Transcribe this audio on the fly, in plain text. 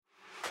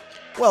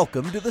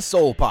Welcome to the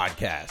Soul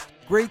Podcast.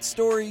 Great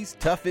stories,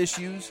 tough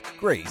issues,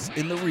 grace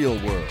in the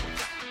real world.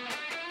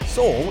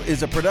 Soul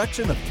is a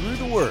production of Through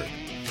the Word.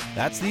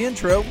 That's the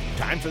intro.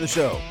 Time for the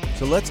show.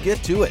 So let's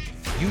get to it.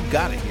 You've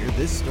got to hear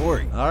this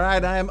story. All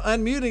right, I am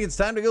unmuting. It's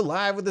time to go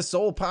live with the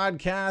Soul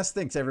Podcast.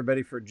 Thanks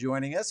everybody for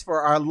joining us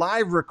for our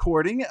live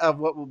recording of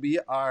what will be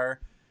our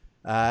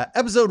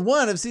episode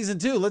 1 of season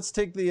 2. Let's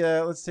take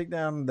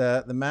down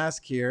the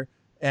mask here.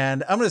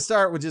 And I'm going to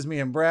start with just me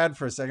and Brad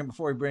for a second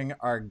before we bring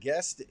our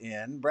guest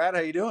in. Brad,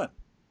 how you doing?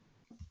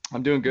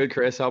 I'm doing good,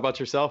 Chris. How about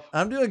yourself?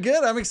 I'm doing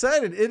good. I'm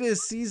excited. It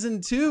is season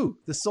 2.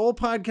 The Soul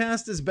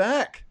Podcast is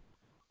back.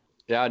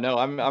 Yeah, no,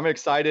 I'm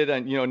excited,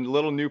 and a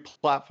little new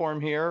platform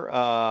here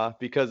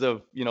because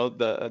of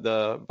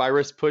the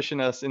virus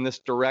pushing us in this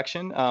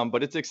direction.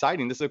 But it's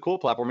exciting. This is a cool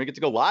platform. We get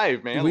to go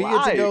live, man. We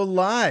get to go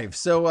live.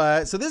 So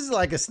this is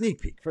like a sneak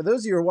peek for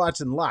those of you who are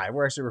watching live.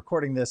 We're actually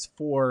recording this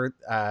for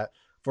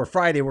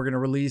Friday. We're going to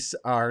release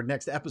our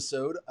next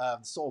episode of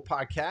the Soul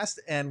Podcast,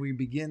 and we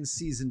begin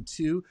season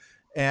 2.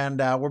 And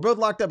we're both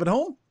locked up at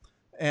home,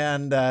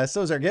 and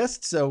so is our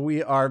guest. So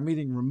we are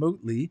meeting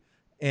remotely,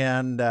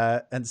 and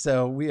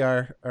so we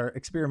are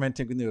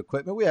experimenting with new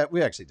equipment. We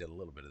actually did a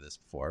little bit of this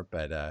before,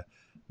 but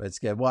it's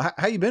good. Well,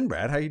 how you been,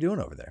 Brad? How you doing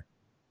over there?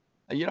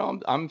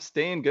 I'm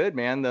staying good,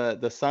 man.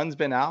 The sun's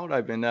been out.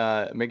 I've been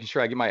making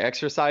sure I get my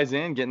exercise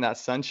in, getting that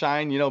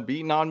sunshine,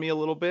 beating on me a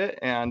little bit,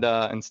 and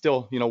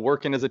still,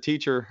 working as a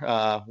teacher.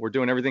 We're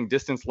doing everything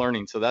distance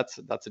learning, so that's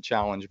a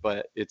challenge,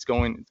 but it's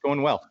going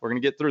well. We're gonna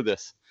get through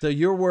this. So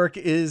your work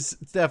is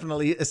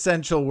definitely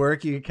essential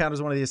work. You count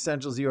as one of the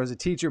essentials you are as a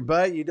teacher,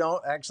 but you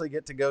don't actually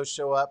get to go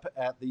show up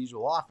at the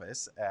usual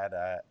office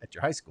at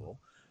your high school.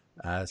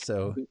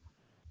 So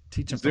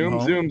teaching from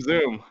home.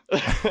 Zoom.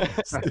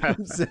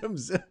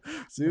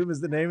 Zoom is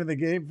the name of the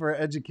game for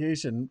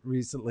education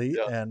recently,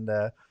 yeah. And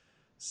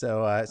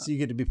so you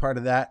get to be part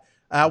of that.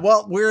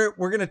 Well, we're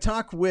going to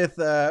talk with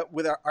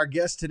our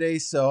guest today,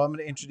 so I'm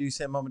going to introduce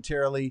him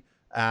momentarily.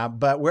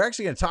 But we're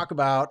actually going to talk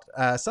about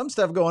some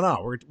stuff going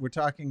on. We're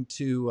talking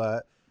to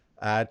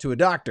a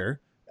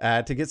doctor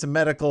to get some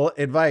medical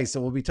advice.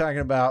 So we'll be talking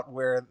about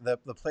where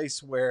the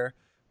place where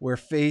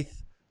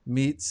faith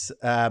meets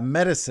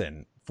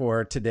medicine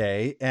for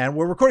today. And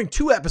we're recording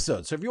 2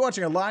 episodes. So if you're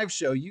watching a live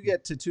show, you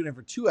get to tune in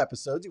for 2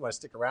 episodes. You want to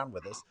stick around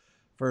with us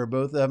for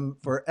both of them.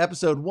 For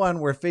episode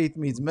 1, where faith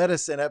meets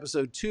medicine.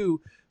 Episode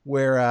 2,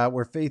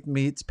 where faith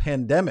meets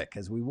pandemic,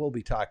 as we will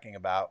be talking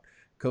about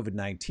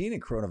COVID-19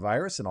 and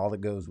coronavirus and all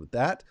that goes with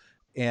that.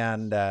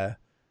 And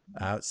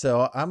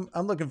so I'm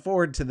looking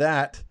forward to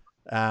that.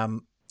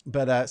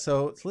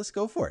 So let's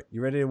go for it.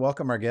 You ready to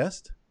welcome our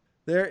guest?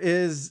 There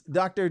is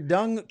Dr.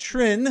 Dung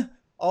Trinh,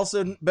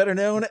 also better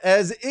known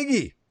as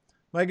Iggy,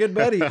 my good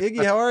buddy.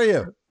 Iggy, how are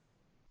you?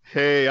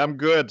 Hey, I'm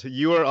good.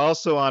 You are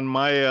also on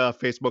my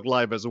Facebook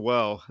Live as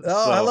well.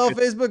 Oh, so hello,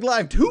 Facebook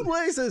Live. 2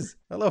 places.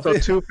 Hello, so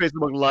 2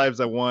 Facebook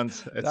Lives at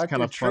once. It's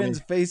kind of funny. Dr.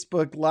 Trinh's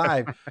Facebook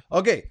Live.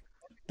 Okay,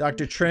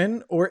 Dr.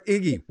 Trinh or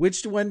Iggy,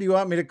 which one do you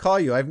want me to call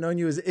you? I've known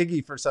you as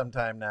Iggy for some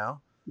time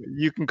now.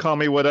 You can call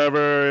me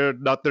whatever,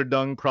 Dr.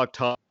 Dung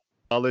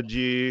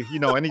Proctology.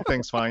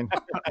 Anything's fine.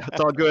 It's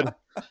all good.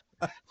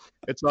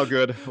 It's all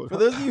good. For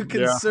those of you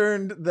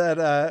concerned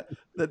that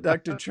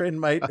Dr. Trinh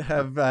might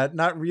have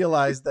not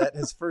realized that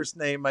his first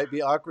name might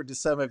be awkward to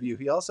some of you,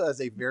 he also has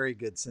a very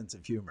good sense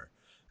of humor.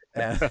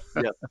 Now,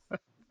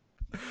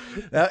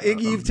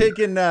 Iggy,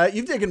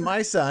 you've taken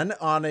my son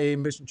on a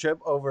mission trip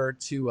over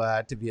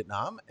to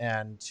Vietnam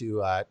and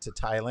to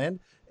Thailand,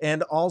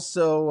 and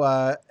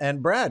also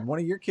and Brad, one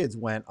of your kids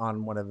went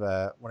on one of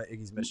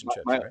Iggy's mission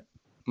trips, right?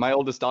 My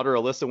oldest daughter,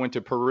 Alyssa, went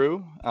to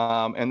Peru.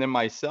 And then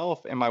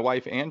myself and my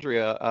wife,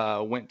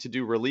 Andrea, went to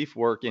do relief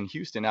work in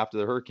Houston after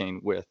the hurricane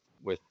with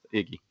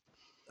Iggy.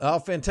 Oh,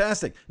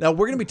 fantastic. Now,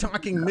 we're going to be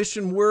talking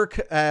mission work.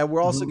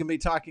 We're also going to be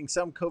talking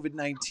some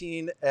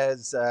COVID-19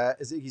 as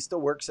Iggy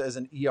still works as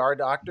an ER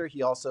doctor.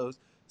 He also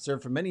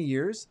served for many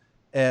years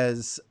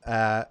as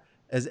a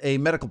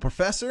medical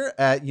professor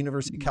at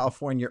University of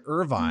California,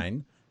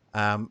 Irvine.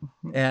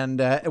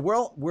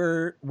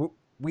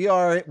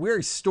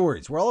 We're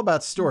stories. We're all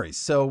about stories.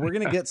 So we're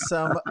going to get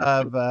some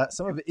of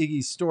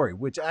Iggy's story,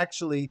 which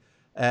actually,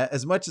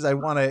 as much as I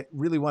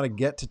really want to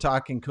get to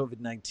talking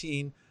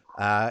COVID-19,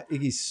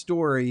 Iggy's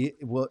story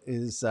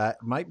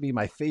might be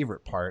my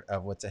favorite part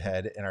of what's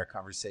ahead in our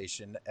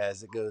conversation,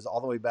 as it goes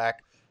all the way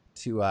back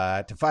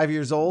to 5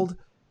 years old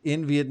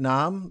in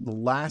Vietnam, the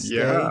last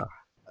day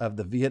of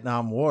the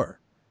Vietnam War.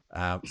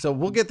 So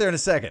we'll get there in a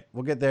second.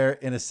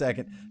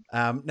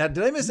 Now,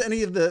 did I miss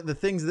any of the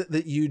things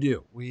that you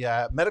do? We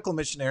medical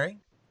missionary,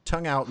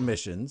 tongue out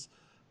missions.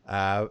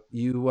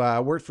 You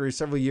worked for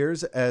several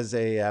years as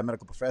a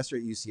medical professor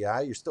at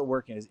UCI. You're still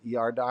working as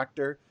ER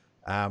doctor.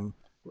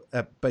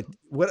 But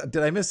what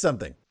did I miss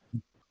something?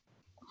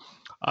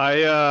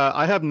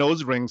 I have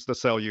nose rings to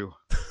sell you.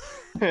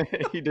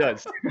 He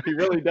does. He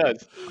really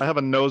does. I have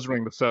a nose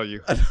ring to sell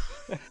you.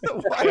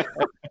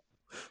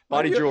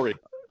 Body jewelry.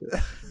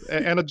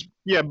 And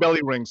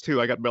belly rings too.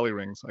 I got belly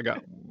rings. I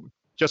got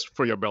just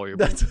for your belly.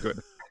 That's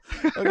good.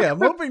 Okay, I'm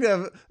hoping to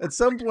have at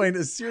some point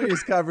a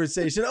serious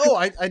conversation. Oh,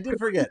 I did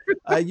forget.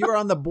 You are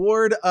on the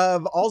board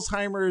of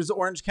Alzheimer's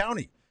Orange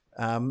County.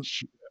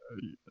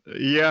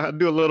 Yeah, I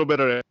do a little bit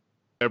of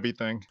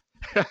everything.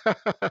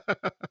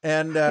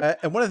 And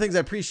one of the things I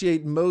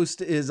appreciate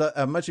most is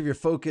much of your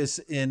focus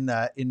in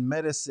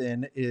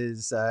medicine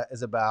is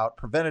about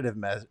preventative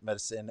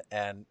medicine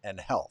and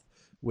health,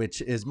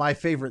 which is my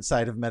favorite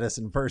side of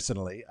medicine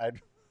personally.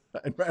 I'd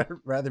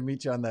rather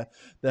meet you on the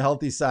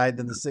healthy side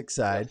than the sick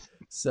side. Yes.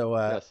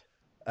 So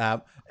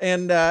Yes.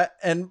 in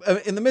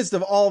the midst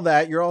of all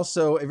that, you're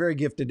also a very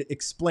gifted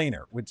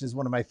explainer, which is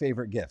one of my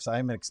favorite gifts. I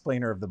am an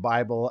explainer of the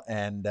Bible,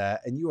 and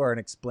you are an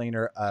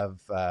explainer of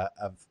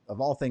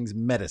all things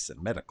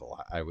medical,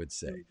 I would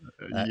say.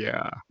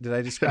 Yeah. Did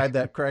I describe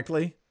that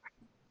correctly?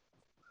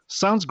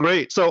 Sounds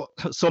great. So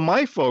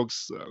my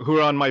folks who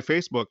are on my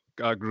Facebook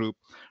group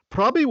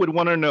probably would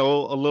want to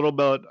know a little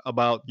bit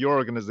about your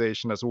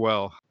organization as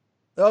well.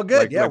 Oh,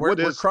 good. Yeah, what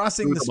we're is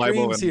crossing Through the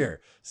Bible streams and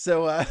here.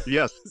 So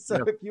yes, so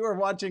yes. if you are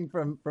watching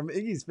from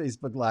Iggy's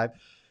Facebook Live,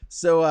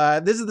 so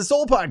this is the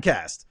Soul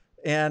Podcast.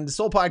 And the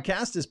Soul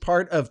Podcast is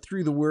part of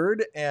Through the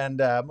Word. And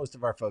most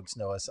of our folks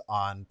know us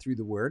on Through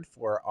the Word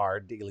for our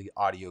daily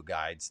audio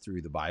guides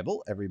through the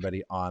Bible.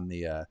 Everybody on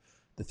the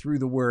Through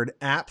the Word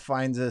app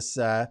finds us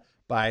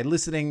by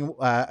listening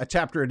a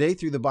chapter a day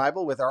through the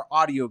Bible with our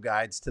audio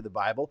guides to the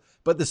Bible.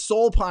 But the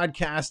Soul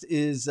Podcast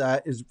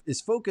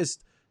is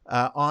focused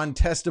on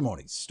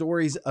testimonies,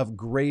 stories of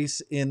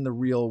grace in the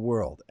real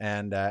world.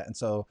 And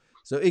so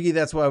Iggy,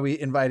 that's why we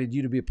invited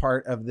you to be a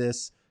part of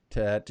this,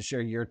 to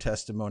share your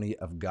testimony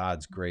of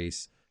God's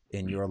grace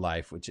in your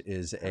life, which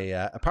is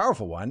a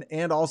powerful one,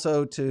 and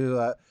also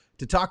to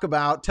talk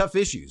about tough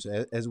issues.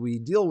 As we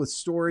deal with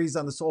stories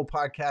on the Soul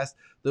Podcast,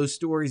 those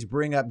stories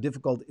bring up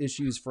difficult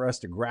issues for us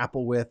to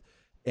grapple with.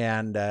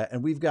 And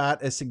we've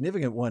got a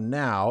significant one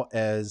now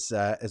as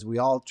we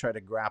all try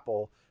to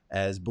grapple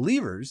as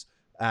believers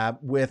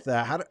with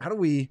how do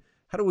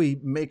we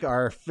make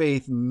our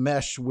faith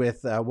mesh with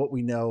what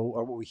we know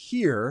or what we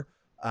hear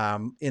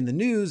in the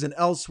news and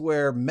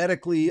elsewhere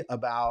medically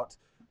about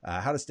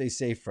how to stay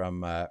safe from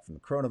the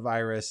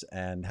coronavirus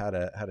and how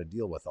to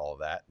deal with all of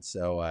that.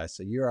 So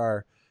you're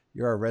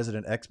our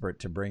resident expert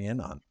to bring in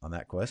on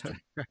that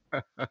question.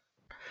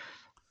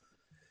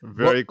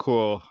 Very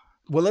cool.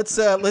 Well,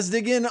 let's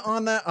dig in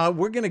on that.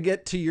 We're going to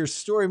get to your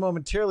story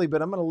momentarily,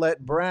 but I'm going to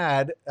let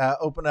Brad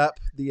open up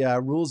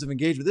the rules of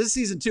engagement. This is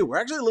season 2. We're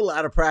actually a little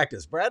out of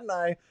practice. Brad and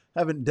I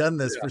haven't done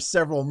this for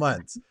several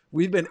months.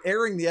 We've been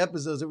airing the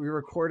episodes that we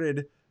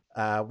recorded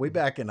way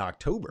back in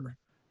October,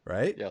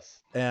 right?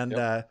 Yes. And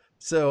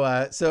so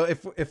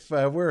if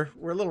we're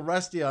a little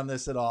rusty on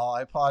this at all,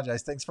 I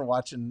apologize. Thanks for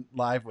watching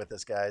live with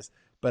us, guys.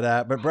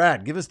 But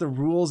Brad, give us the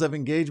rules of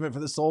engagement for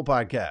the Soul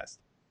Podcast.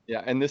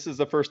 Yeah, and this is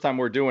the first time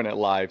we're doing it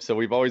live. So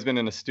we've always been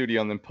in a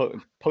studio and then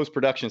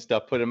post-production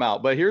stuff, put them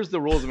out. But here's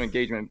the rules of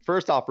engagement.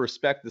 First off,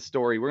 respect the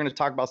story. We're going to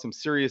talk about some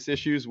serious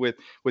issues with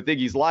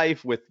Iggy's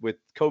life, with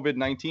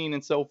COVID-19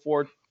 and so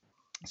forth.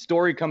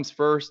 Story comes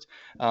first.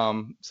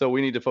 So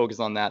we need to focus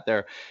on that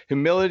there.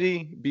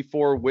 Humility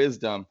before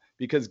wisdom,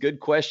 because good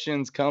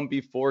questions come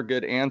before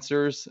good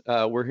answers.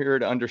 We're here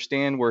to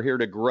understand. We're here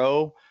to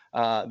grow.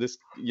 This,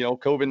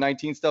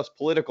 COVID-19 stuff's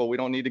political. We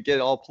don't need to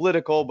get all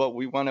political, but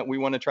we want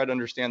to try to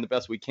understand the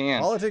best we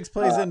can. Politics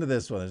plays into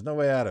this one. There's no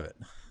way out of it.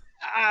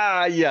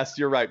 Yes,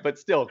 you're right. But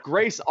still,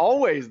 grace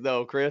always,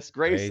 though, Chris.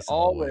 Grace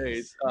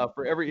always.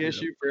 For every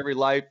issue, for every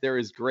life, there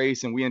is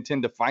grace, and we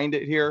intend to find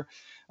it here.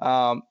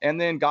 And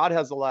then God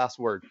has the last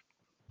word.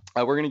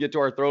 We're going to get to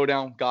our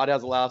throwdown. God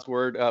has the last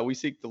word. We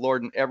seek the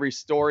Lord in every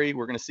story.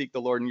 We're going to seek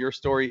the Lord in your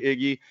story,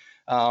 Iggy,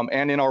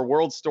 and in our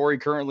world story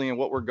currently and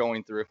what we're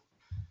going through.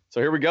 So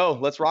here we go.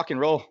 Let's rock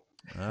and roll.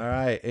 All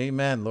right.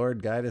 Amen.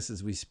 Lord, guide us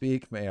as we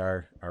speak. May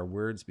our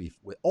words be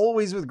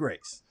always with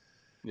grace.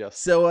 Yes.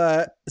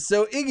 So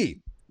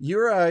Iggy,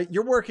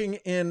 you're working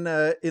in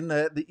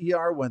the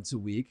ER once a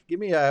week.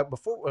 Give me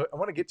before I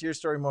want to get to your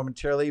story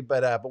momentarily,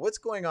 but what's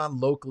going on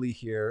locally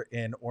here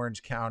in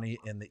Orange County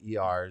in the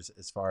ERs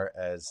as far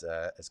as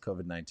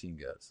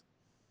COVID-19 goes?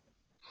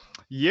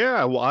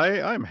 Yeah, well,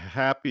 I'm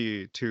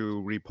happy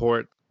to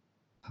report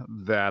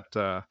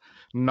that,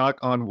 knock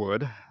on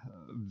wood,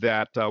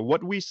 that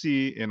what we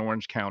see in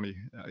Orange County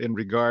in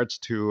regards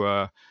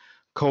to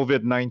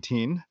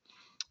COVID-19,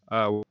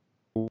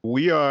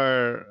 we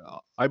are,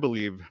 I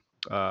believe,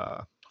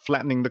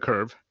 flattening the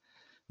curve.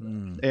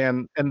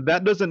 And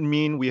that doesn't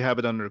mean we have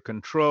it under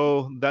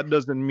control. That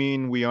doesn't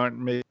mean we aren't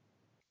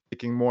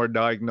making more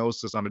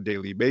diagnosis on a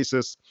daily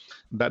basis.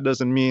 That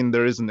doesn't mean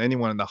there isn't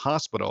anyone in the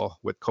hospital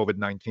with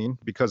COVID-19,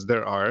 because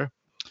there are.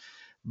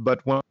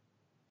 But when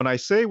I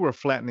say we're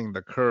flattening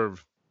the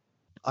curve,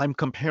 I'm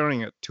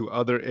comparing it to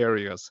other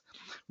areas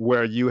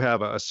where you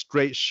have a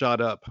straight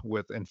shot up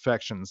with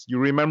infections. You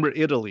remember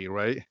Italy,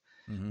 right?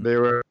 Mm-hmm. They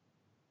were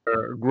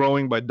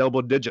growing by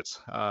double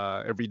digits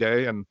every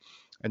day. And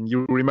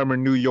you remember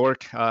New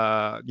York,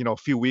 a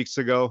few weeks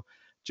ago,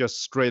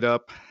 just straight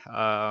up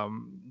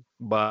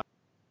by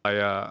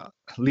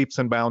leaps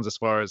and bounds as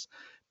far as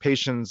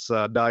patients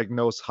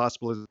diagnosed,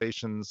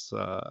 hospitalizations,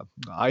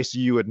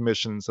 ICU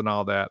admissions, and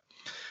all that.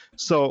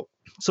 So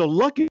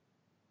luckily,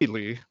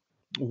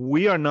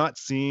 we are not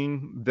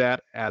seeing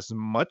that as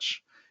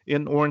much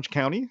in Orange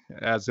County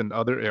as in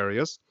other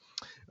areas.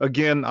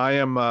 Again, I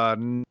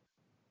am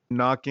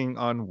knocking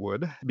on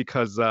wood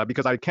because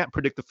I can't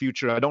predict the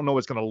future. I don't know what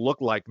it's going to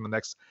look like in the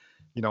next,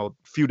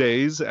 few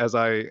days as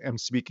I am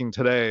speaking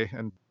today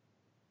and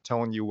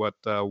telling you what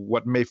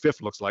May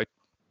 5th looks like.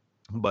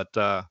 But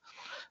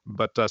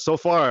so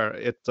far,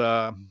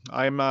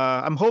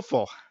 I'm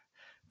hopeful.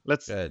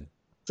 Let's Good.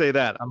 say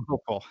that I'm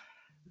hopeful.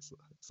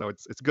 So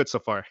it's good so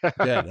far.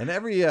 Good. And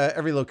every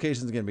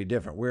location is going to be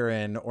different. We're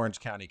in Orange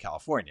County,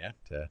 California,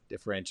 to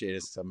differentiate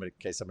us. In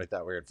case somebody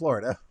thought we were in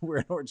Florida, we're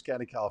in Orange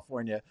County,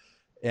 California,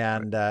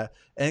 and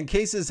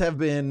cases have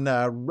been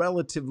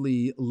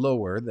relatively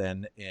lower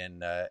than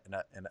in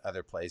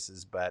other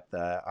places. But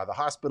are the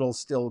hospitals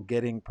still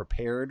getting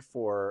prepared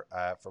for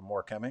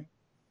more coming?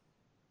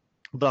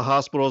 The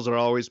hospitals are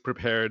always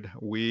prepared.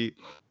 We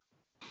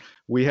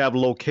have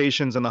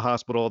locations in the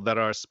hospital that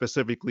are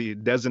specifically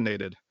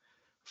designated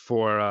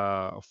for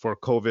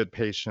COVID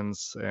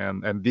patients,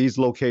 and these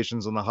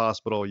locations in the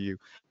hospital, you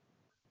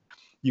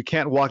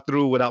can't walk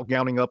through without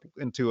gowning up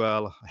into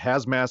a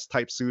hazmat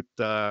type suit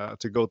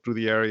to go through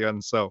the area.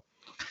 And so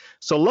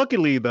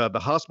luckily the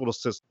hospital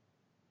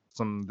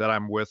system that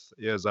I'm with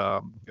is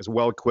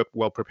well equipped,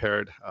 well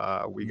prepared.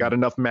 We got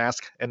enough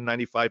masks,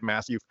 N95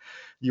 masks.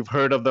 You've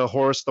heard of the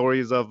horror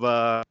stories of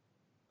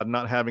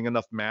not having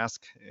enough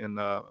masks in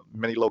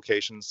many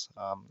locations.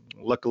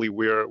 Luckily,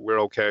 we're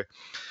okay.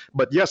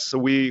 But yes,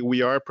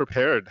 we are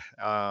prepared,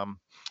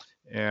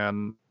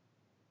 and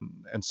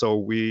so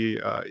we,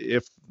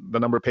 if the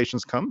number of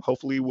patients come,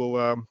 hopefully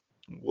we'll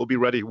be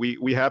ready.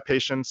 We have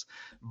patients,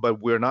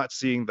 but we're not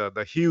seeing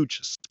the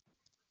huge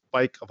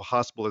spike of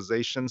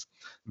hospitalizations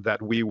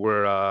that we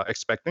were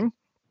expecting.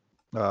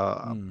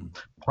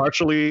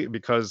 Partially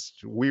because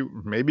we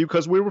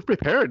were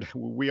prepared.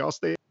 We all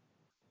stayed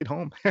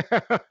home.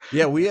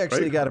 Yeah, we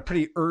actually Right? got a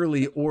pretty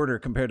early order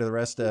compared to the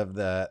rest of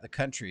the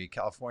country.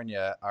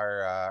 California,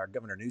 our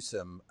Governor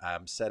Newsom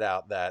set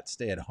out that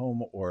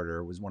stay-at-home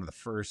order was one of the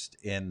first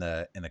in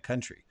the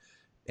country,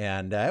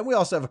 and we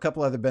also have a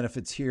couple other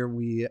benefits here.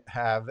 We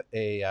have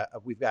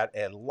we've got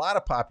a lot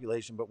of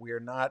population, but we are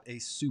not a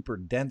super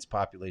dense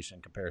population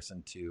in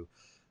comparison to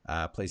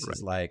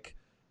places like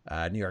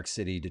New York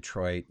City,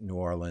 Detroit, New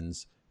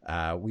Orleans.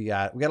 We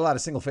got a lot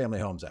of single family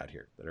homes out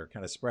here that are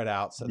kind of spread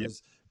out. So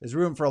there's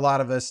room for a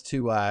lot of us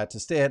to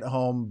stay at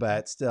home,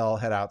 but still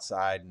head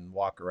outside and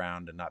walk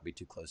around and not be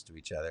too close to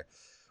each other.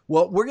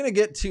 Well, we're going to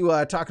get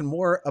to talking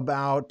more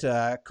about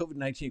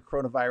COVID-19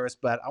 coronavirus,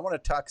 but I want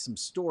to talk some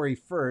story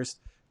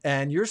first.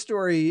 And your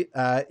story,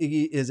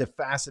 Iggy, is a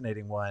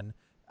fascinating one,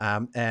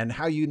 and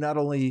how you not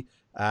only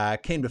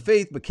came to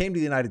faith, but came to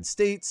the United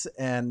States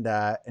and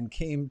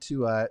came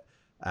to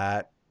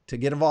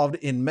get involved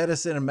in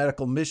medicine and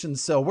medical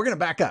missions. So we're going to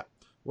back up.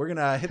 We're going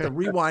to hit the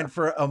rewind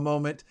for a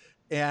moment.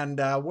 And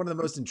one of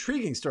the most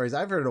intriguing stories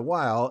I've heard in a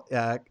while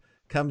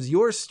comes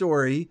your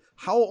story.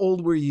 How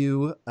old were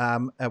you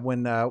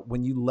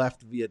when you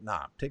left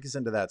Vietnam? Take us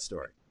into that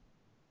story.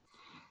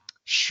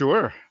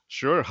 Sure.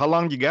 How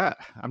long you got?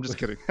 I'm just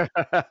kidding.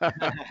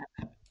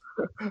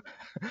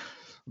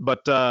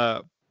 But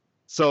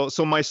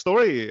so my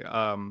story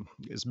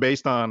is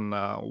based on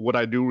what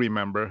I do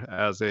remember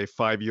as a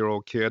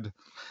 5-year-old kid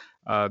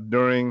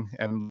during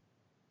and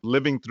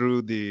living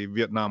through the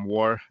Vietnam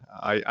War.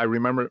 I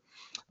remember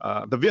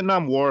the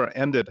Vietnam War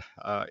ended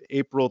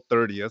April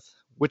 30th,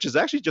 which is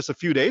actually just a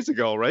few days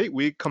ago, right?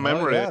 We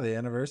commemorated the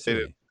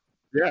anniversary.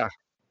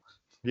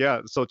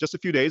 Yeah. So just a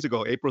few days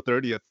ago, April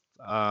 30th,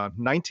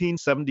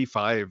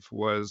 1975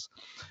 was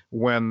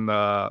when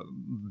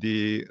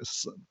the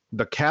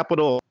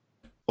capital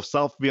of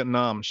South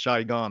Vietnam,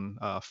 Saigon,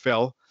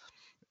 fell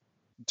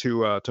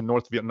to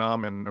North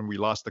Vietnam, and we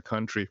lost the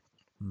country.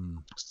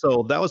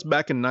 So that was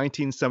back in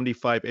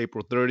 1975,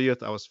 April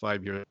 30th. I was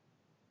 5 years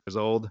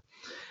old,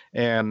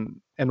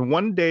 and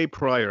one day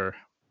prior,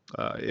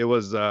 it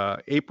was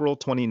April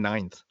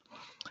 29th.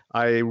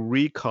 I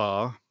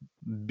recall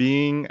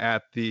being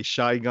at the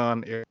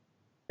Saigon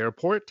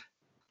airport.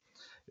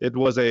 It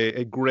was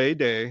a gray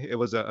day. It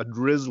was a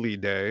drizzly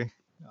day,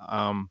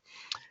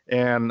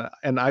 and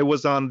I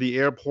was on the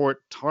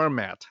airport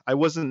tarmac. I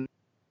wasn't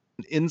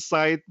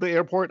inside the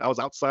airport. I was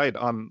outside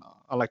on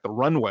like the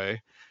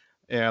runway.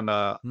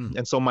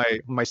 And so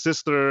my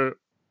sister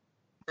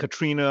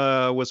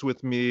Katrina was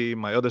with me.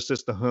 My other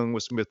sister Hung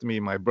was with me.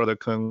 My brother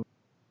Kung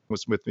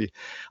was with me.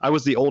 I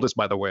was the oldest,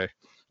 by the way,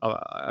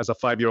 as a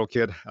 5-year-old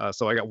kid.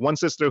 So I got one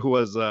sister who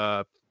was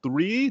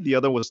 3, the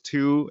other was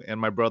 2, and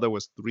my brother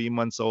was 3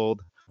 months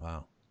old.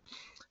 Wow.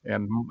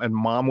 And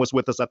mom was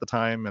with us at the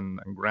time, and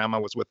grandma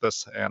was with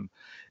us, and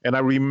I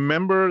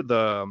remember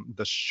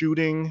the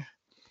shooting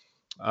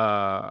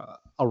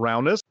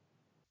around us.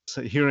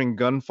 Hearing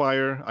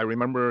gunfire. I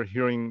remember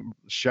hearing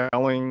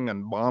shelling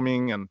and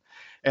bombing, and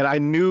I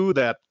knew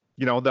that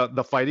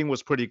the fighting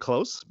was pretty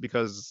close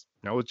because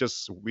it was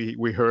just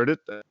we heard it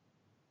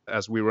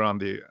as we were on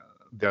the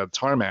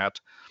tarmac,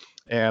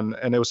 and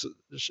it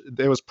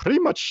was pretty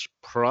much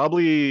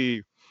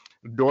probably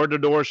door to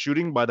door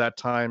shooting by that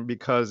time,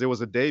 because it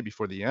was a day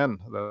before the end.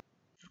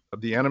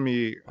 The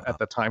enemy at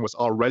the time was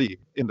already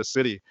in the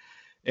city,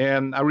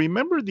 and I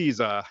remember these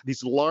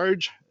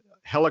large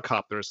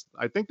helicopters.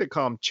 I think they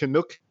call them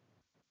Chinook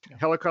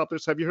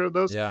helicopters. Have you heard of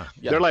those? Yeah.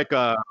 They're like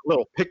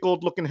little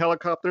pickled looking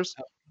helicopters,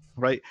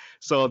 right?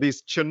 So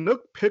these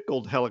Chinook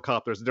pickled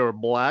helicopters, they were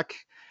black,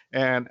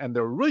 and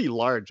they're really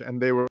large,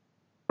 and they were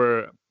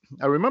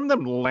I remember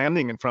them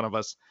landing in front of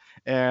us,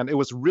 and it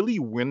was really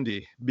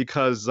windy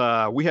because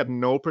we had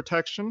no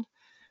protection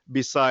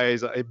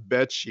besides a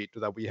bed sheet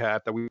that we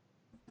had that we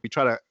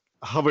try to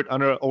hover it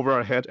over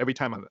our head every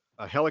time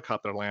a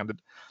helicopter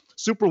landed.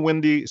 Super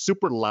windy,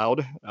 super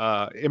loud.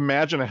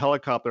 Imagine a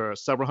helicopter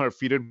several hundred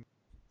feet in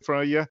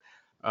front of you.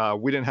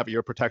 We didn't have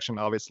ear protection,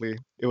 obviously.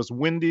 It was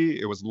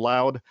windy, it was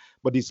loud,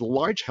 but these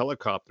large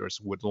helicopters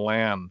would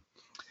land,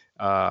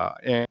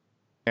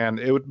 and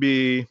it would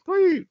be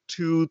probably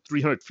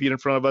 200-300 feet in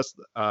front of us.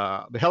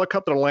 The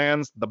helicopter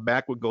lands, the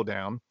back would go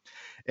down,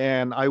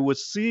 and I would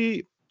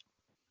see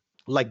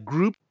like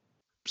groups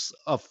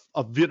of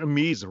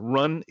Vietnamese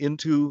run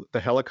into the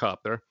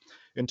helicopter,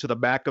 into the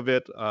back of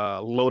it,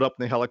 load up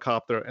the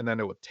helicopter, and then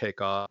it would take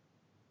off.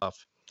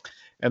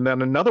 And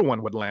then another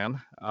one would land,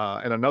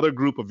 and another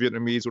group of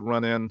Vietnamese would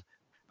run in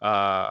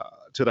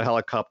to the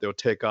helicopter, would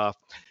take off,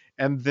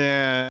 and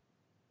then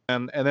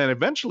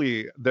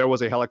eventually there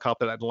was a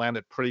helicopter that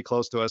landed pretty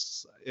close to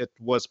us. It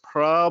was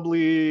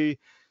probably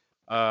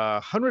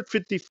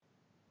 150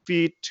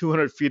 feet,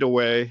 200 feet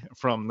away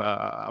from.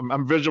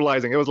 I'm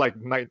visualizing. It was like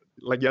night,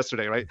 like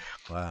yesterday, right?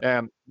 Wow.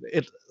 And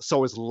it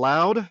was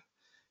loud.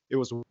 It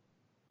was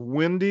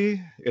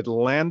windy. It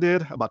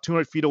landed about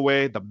 200 feet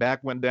away. The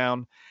back went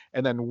down,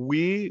 and then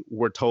we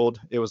were told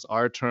it was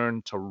our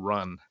turn to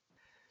run.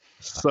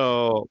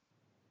 So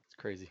It's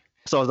crazy.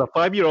 So as a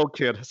 5-year-old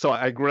kid, so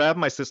I grabbed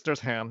my sister's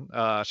hand.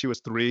 She was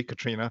 3,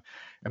 Katrina,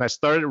 and I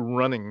started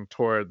running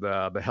toward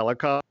the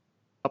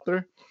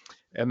helicopter.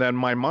 And then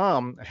my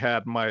mom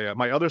had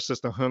my other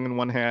sister Hung in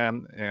one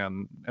hand,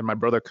 and my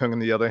brother Kung in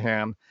the other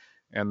hand.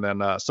 And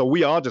then so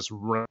we all just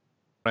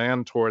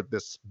ran toward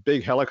this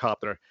big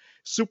helicopter.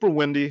 Super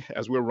windy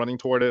as we were running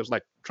toward it. It was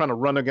like trying to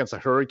run against a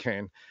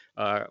hurricane.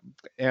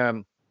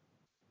 And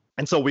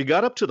so we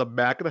got up to the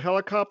back of the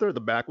helicopter.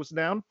 The back was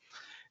down.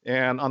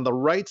 And on the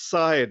right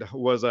side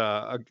was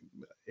a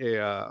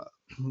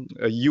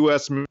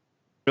U.S.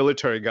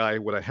 military guy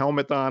with a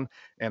helmet on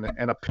and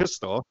a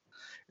pistol.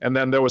 And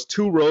then there was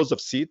 2 rows of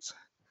seats.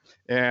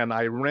 And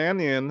I ran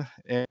in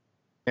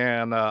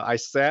and I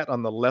sat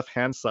on the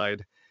left-hand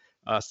side,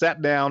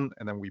 sat down,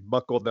 and then we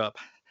buckled up.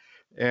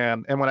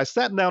 And when I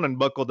sat down and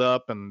buckled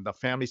up, and the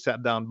family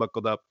sat down,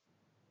 buckled up,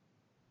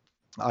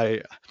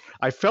 I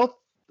felt,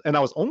 and I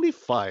was only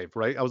 5,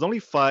 right? I was only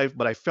 5,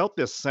 but I felt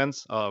this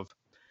sense of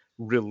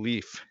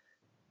relief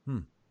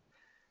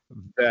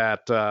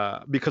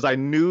that because I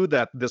knew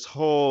that this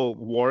whole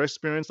war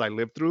experience I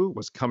lived through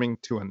was coming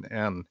to an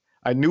end.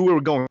 I knew we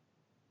were going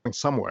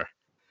somewhere,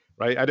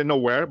 right? I didn't know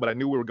where, but I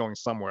knew we were going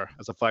somewhere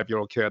as a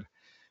 5-year-old kid.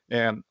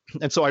 And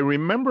so I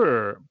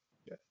remember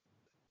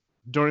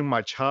during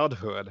my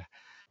childhood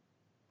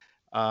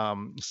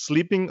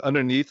sleeping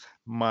underneath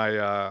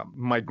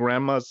my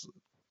grandma's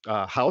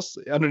house,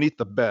 underneath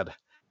the bed.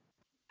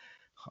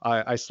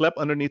 I slept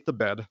underneath the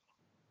bed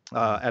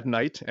at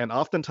night, and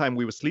oftentimes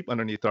we would sleep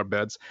underneath our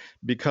beds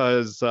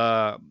because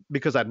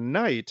at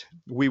night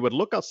we would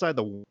look outside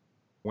the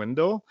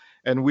window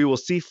and we will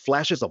see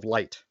flashes of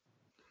light,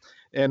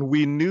 and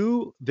we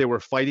knew they were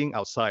fighting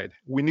outside.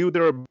 We knew they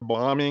were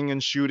bombing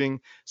and shooting,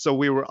 so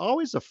we were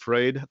always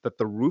afraid that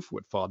the roof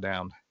would fall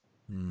down.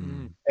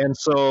 And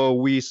so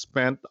we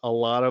spent a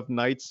lot of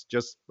nights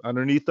just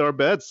underneath our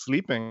beds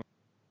sleeping,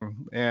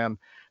 and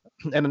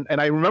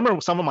I remember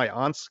some of my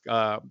aunts,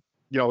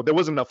 there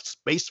wasn't enough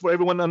space for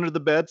everyone under the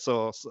bed.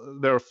 So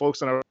there are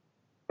folks in our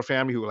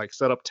family who like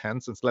set up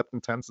tents and slept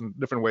in tents in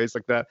different ways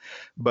like that.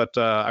 But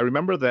I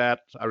remember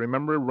that. I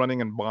remember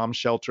running in bomb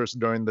shelters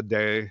during the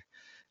day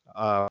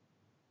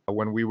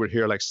when we would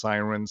hear like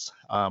sirens.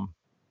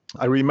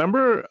 I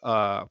remember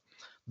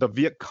the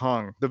Viet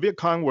Cong. The Viet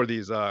Cong were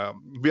these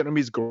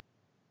Vietnamese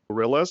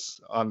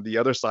guerrillas on the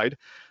other side.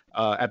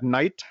 At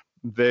night,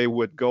 they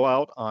would go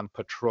out on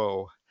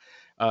patrol.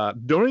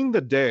 During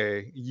the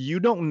day, you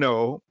don't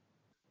know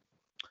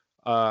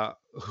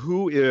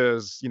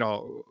who's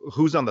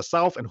on the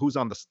south and who's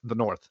on the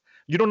north.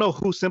 You don't know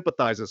who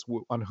sympathizes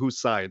on whose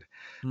side.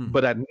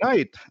 But at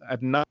night,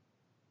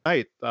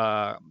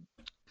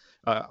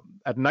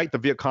 the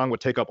Viet Cong would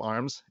take up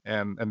arms,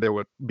 and there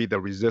would be the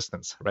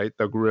resistance, right?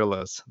 The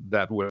guerrillas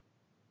that would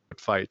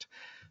fight.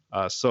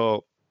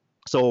 So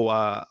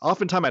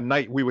oftentimes at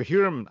night we would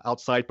hear them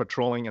outside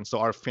patrolling, and so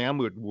our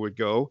family would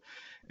go,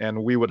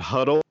 and we would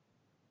huddle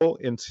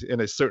in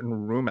a certain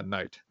room at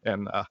night,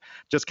 and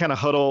just kind of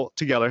huddle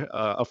together,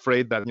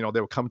 afraid that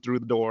they would come through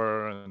the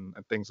door and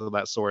things of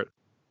that sort.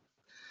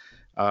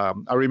 I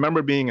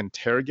remember being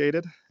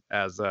interrogated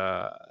as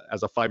a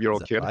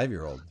 5-year-old kid.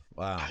 5-year-old.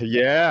 Wow.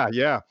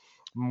 Yeah.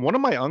 One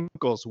of my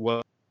uncles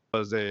was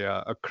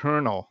a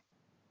colonel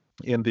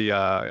in the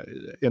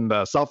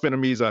South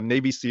Vietnamese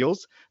Navy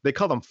SEALs. They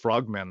called them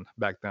frogmen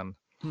back then.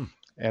 Hmm.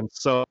 And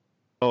so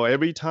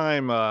every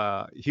time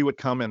he would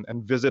come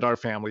and visit our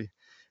family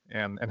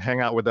and hang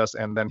out with us,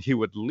 and then he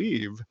would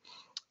leave,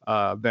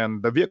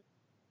 then the Viet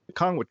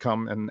Cong would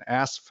come and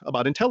ask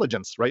about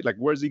intelligence, right? Like,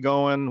 where's he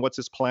going? What's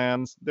his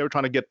plans? They were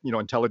trying to get,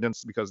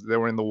 intelligence because they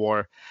were in the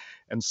war.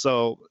 And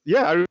so,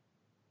 yeah, I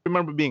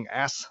remember being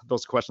asked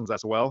those questions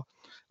as well.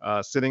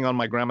 Sitting on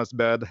my grandma's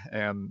bed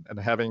and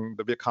having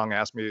the Viet Cong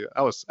ask me,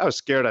 I was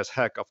scared as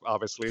heck,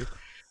 obviously.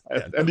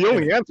 Yeah, And no the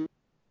only kidding. answer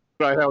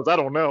I had was, I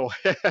don't know.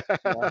 I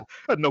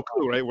had no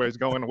clue, right, where he's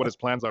going and what his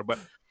plans are. But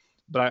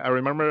I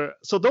remember,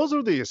 so those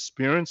are the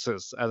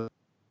experiences as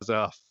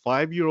a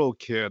 5-year-old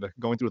kid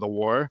going through the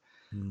war.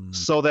 Hmm.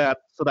 So that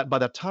by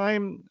the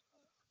time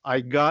I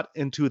got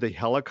into the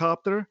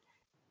helicopter,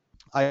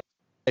 I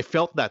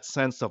felt that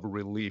sense of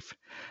relief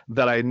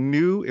that I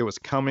knew it was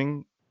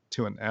coming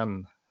to an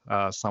end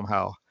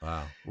somehow.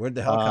 Wow. Where'd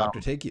the helicopter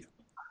take you?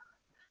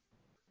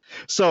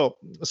 So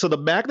the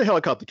back of the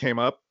helicopter came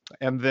up,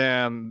 and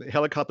then the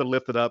helicopter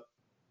lifted up,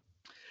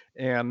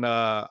 and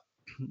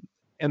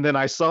then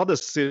I saw the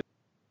city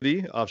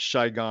of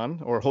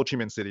Saigon, or Ho Chi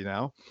Minh City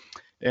now.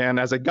 And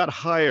as I got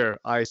higher,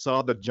 I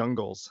saw the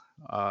jungles,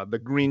 the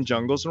green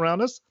jungles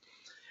around us.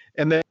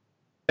 And then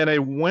I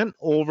went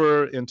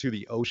over into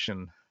the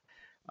ocean.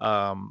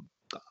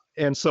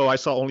 And so I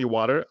saw only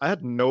water. I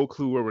had no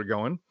clue where we're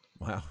going.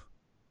 Wow.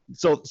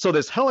 So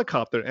this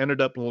helicopter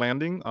ended up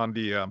landing on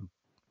the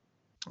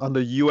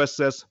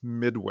USS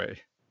Midway,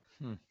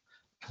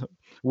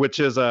 which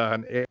is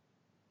an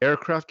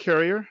aircraft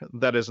carrier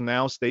that is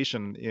now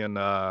stationed in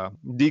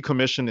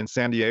decommissioned in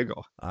San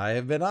Diego. I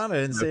have been on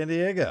it in San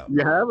Diego.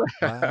 You have?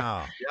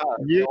 Wow.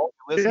 Yeah,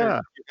 listeners,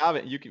 if you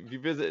haven't, if you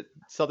visit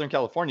Southern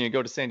California and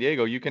go to San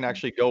Diego, you can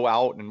actually go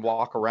out and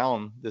walk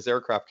around this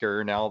aircraft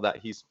carrier now that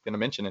he's going to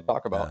mention and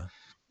talk about.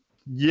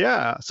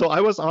 Yeah. So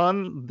I was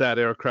on that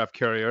aircraft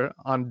carrier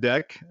on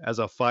deck as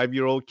a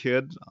 5-year-old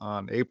kid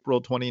on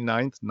April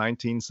 29th,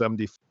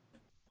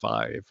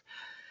 1975.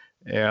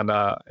 And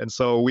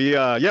so we're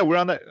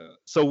on that.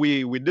 So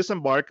we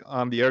disembark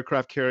on the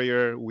aircraft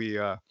carrier.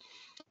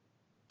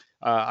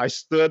 I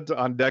stood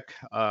on deck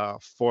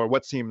for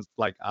what seems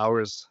like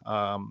hours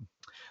on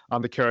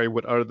the carrier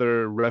with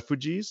other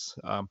refugees.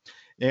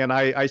 And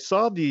I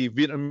saw the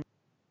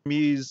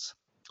Vietnamese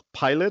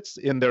pilots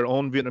in their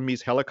own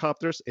Vietnamese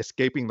helicopters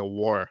escaping the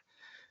war.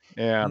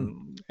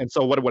 And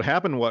so what would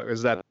happen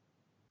is that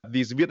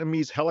these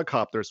Vietnamese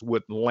helicopters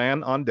would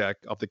land on deck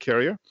of the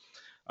carrier.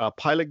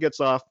 Pilot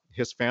gets off,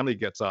 his family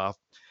gets off,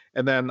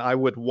 and then I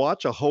would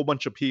watch a whole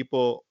bunch of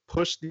people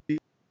push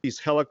these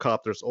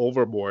helicopters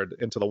overboard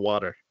into the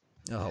water.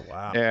 Oh,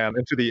 wow. And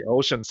into the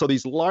ocean. So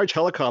these large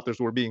helicopters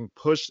were being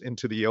pushed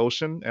into the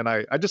ocean, and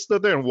I just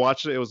stood there and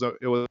watched it. It was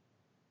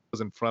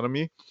in front of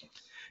me.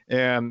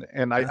 And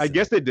I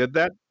guess they did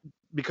that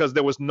because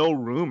there was no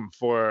room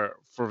for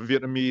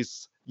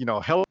Vietnamese,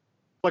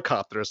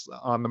 helicopters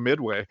on the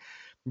Midway,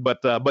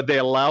 but they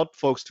allowed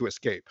folks to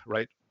escape,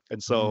 right?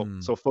 And so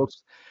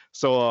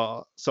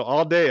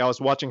all day I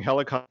was watching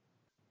helicopters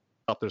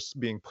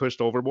being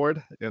pushed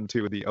overboard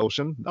into the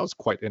ocean. That was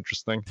quite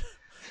interesting.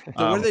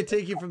 So where do they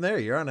take you from there?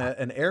 You're on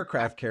an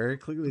aircraft carrier.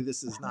 Clearly,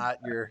 this is not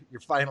your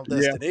final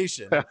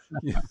destination.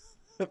 Yeah.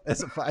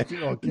 As a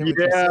 5-year-old kid with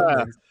your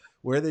siblings,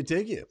 where do they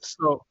take you?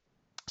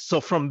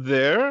 So from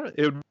there,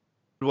 it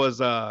was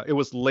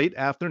late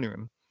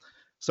afternoon.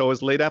 So it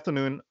was late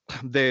afternoon.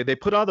 They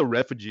put all the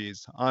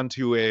refugees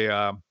onto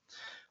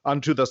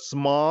the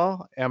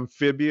small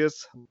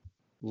amphibious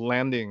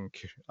landing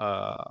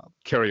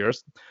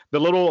carriers, the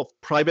little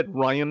Private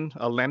Ryan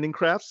landing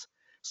crafts.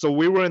 So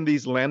we were in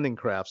these landing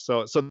crafts.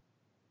 So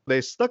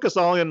they stuck us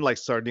all in like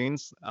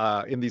sardines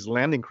in these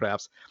landing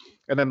crafts,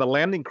 and then the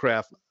landing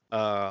craft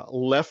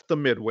left the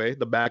Midway,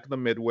 the back of the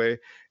Midway,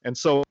 and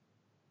so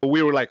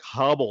we were like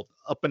hobbled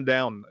up and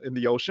down in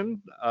the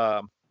ocean.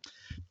 I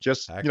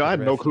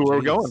had no clue where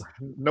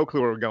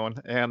we're going,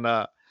 and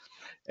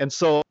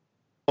so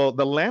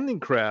the landing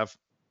craft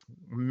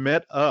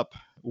met up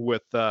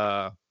with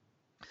a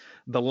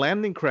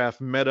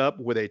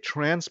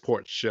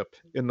transport ship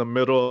in the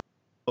middle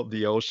of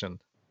the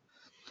ocean.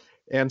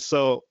 And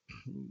so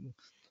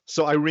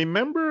I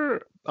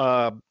remember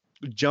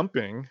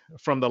jumping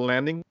from the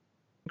landing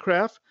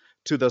craft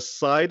to the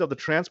side of the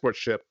transport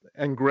ship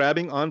and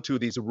grabbing onto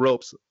these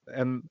ropes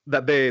and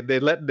that they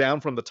let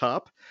down from the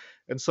top.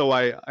 And so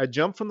I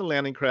jumped from the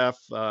landing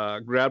craft,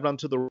 grabbed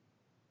onto the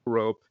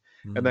rope,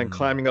 and then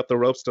climbing up the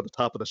ropes to the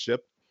top of the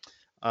ship.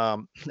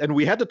 And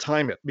we had to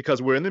time it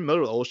because we're in the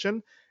middle of the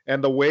ocean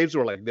and the waves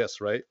were like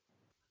this, right?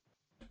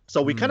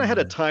 So we kind of had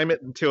to time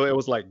it until it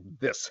was like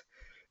this.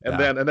 And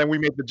then we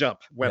made the jump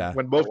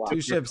when both two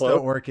ships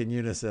don't work in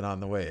unison on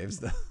the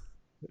waves.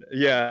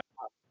 Yeah.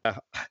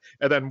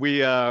 And then we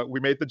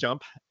made the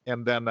jump,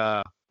 and then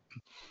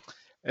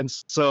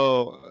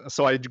so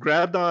I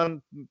grabbed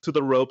on to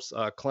the ropes,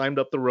 climbed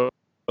up the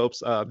ropes.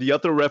 The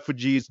other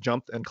refugees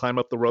jumped and climbed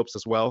up the ropes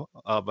as well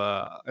of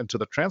into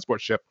the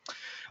transport ship.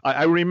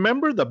 I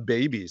remember the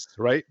babies,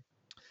 right?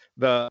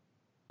 The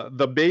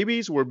the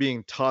babies were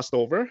being tossed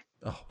over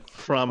Oh.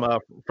 from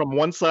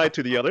one side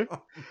to the other,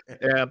 Oh, man.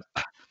 and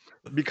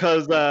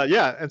because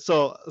and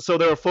so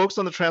there were folks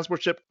on the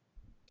transport ship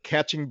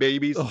catching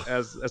babies Oh.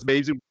 as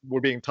babies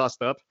were being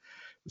tossed up.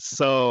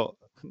 So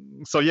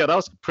yeah, that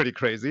was pretty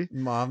crazy.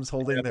 Moms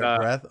holding And, their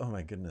breath. Oh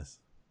my goodness.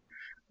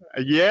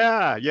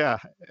 yeah,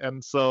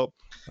 and so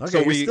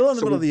Okay, you're still in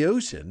the so middle of we the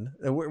ocean.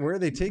 Where are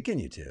they taking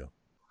you to?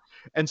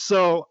 and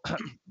so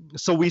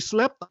so we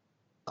slept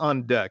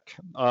on deck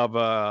of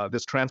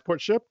this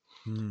transport ship.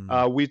 Hmm.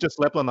 We just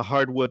slept on the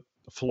hardwood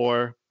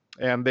floor,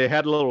 and they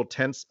had little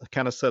tents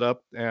kind of set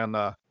up, and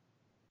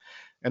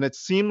it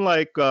seemed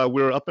like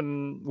we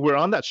were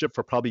on that ship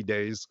for probably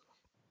days.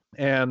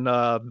 And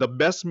the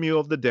best meal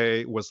of the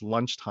day was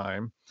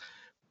lunchtime,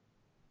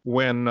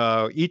 when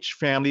each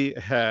family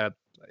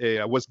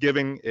was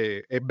giving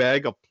a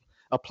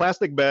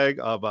plastic bag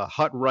of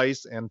hot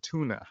rice and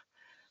tuna.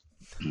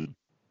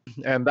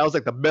 And that was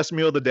like the best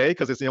meal of the day,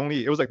 because it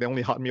was like the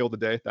only hot meal of the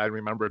day that I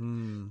remembered.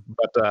 Hmm.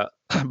 But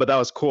but that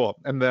was cool.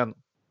 And then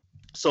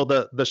so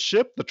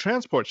the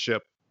transport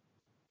ship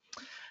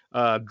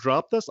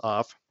dropped us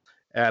off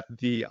at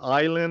the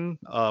island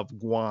of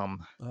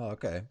Guam. Oh,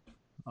 okay.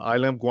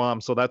 Island of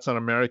Guam. So that's an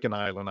American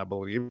island, I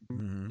believe.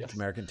 Hmm. It's Yes.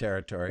 American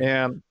territory.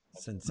 And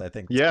Since I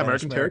think yeah,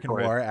 Spanish American American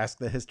territory. War, ask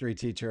the history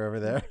teacher over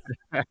there.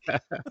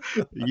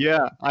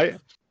 Yeah,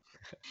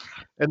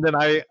 and then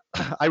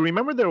I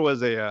remember there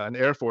was an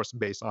Air Force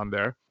base on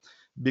there,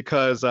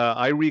 because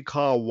I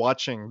recall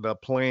watching the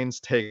planes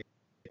take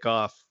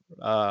off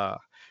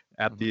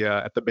at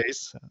the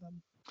base,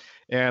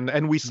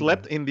 and we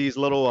slept in these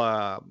little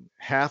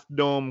half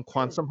dome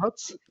Quonset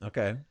huts.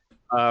 Okay.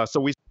 So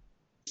we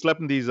slept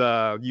in these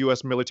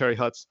U.S. military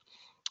huts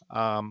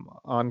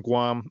on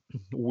Guam.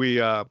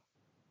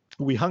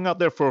 We hung out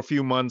there for a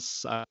few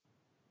months.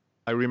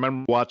 I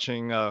remember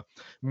watching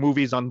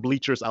movies on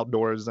bleachers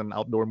outdoors, and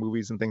outdoor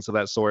movies and things of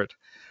that sort.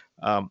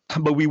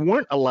 But we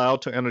weren't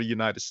allowed to enter the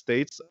United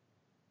States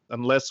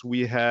unless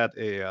we had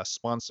a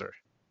sponsor.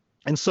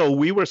 And so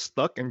we were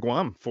stuck in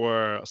Guam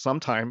for some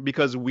time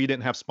because we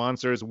didn't have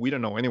sponsors. We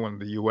didn't know anyone in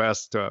the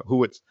U.S. Who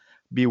would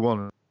be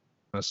willing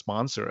to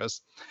sponsor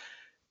us.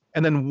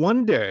 And then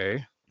one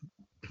day,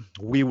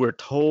 we were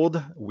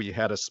told we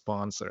had a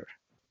sponsor.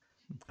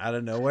 Out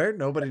of nowhere,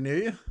 nobody knew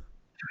you.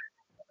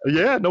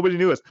 Yeah, nobody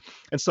knew us.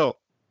 And so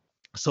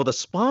the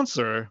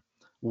sponsor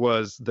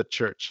was the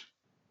church.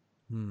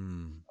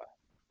 Hmm.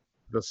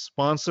 The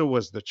sponsor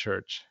was the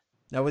church.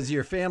 Now, was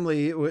your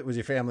family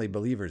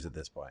believers at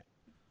this point?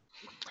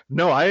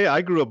 No,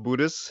 I grew up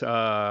Buddhist.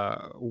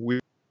 We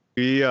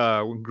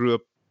grew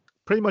up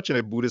pretty much in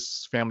a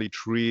Buddhist family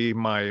tree.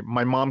 My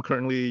mom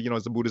currently,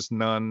 is a Buddhist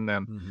nun,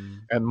 Mm-hmm.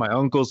 and my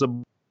uncle's a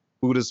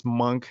Buddhist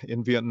monk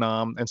in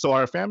Vietnam. And so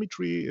our family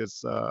tree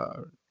is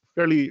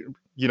fairly,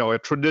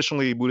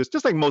 traditionally Buddhist,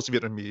 just like most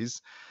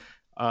Vietnamese.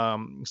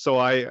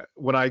 So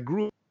when I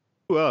grew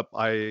up,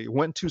 I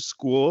went to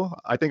school.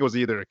 I think it was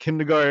either a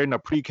kindergarten, a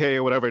pre-K,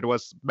 or whatever it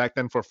was back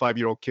then for a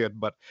 5-year-old kid.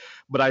 But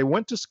I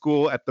went to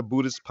school at the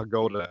Buddhist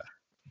pagoda.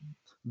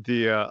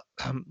 The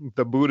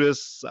the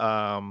Buddhist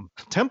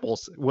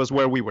temples was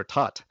where we were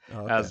taught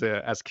Oh,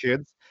 okay. as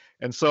kids.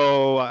 And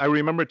so I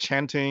remember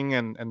chanting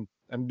and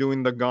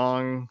doing the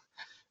gong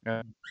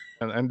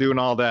and doing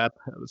all that.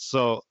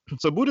 So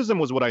Buddhism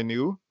was what I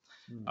knew.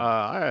 Hmm.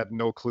 I had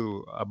no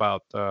clue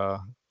about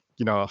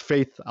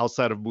faith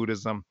outside of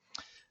Buddhism.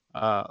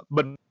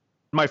 But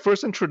my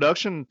first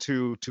introduction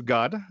to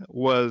God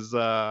was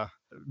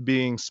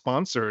being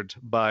sponsored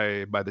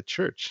by the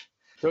church.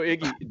 So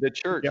Iggy, the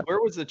church, Yeah. where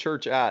was the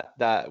church at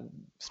that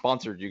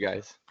sponsored you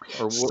guys?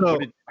 Or what So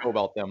did you know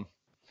about them?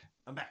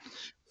 I'm back.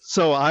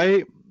 so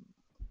I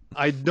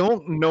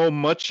don't know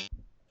much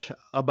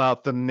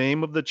about the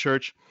name of the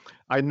church.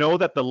 I know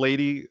that the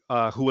lady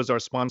who was our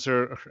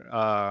sponsor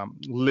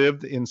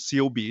lived in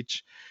Seal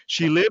Beach.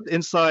 She lived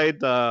inside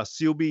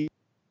Seal Beach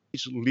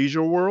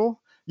Leisure World.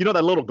 You know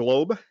that little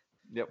globe,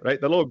 Yep. right?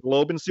 The little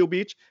globe in Seal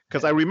Beach.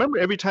 Because I remember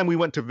every time we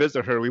went to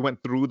visit her, we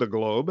went through the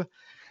globe,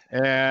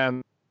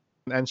 and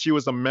she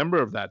was a member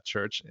of that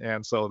church.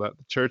 And so the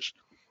church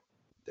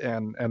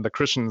and the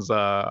Christians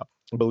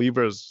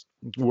believers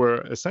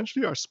were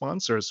essentially our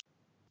sponsors.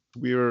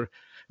 We were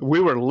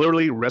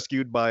literally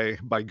rescued by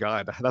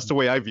God. That's the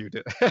way I viewed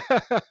it.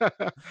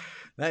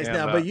 Nice. And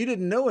Now, but you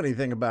didn't know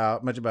anything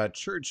much about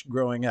church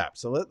growing up.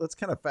 So let's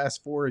kind of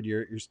fast forward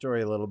your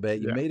story a little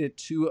bit. You Yeah. made it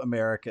to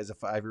America as a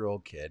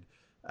 5-year-old kid,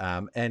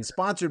 and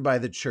sponsored by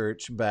the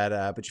church, but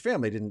your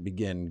family didn't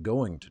begin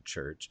going to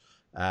church.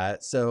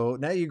 So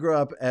now you grow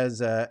up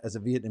as a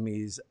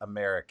Vietnamese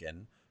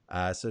American.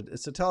 So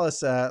tell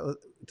us a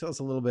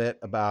little bit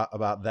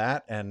about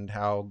that and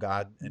how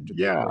God entered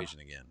the Yeah. equation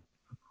again.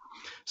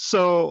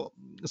 So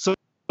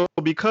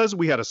because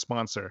we had a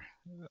sponsor,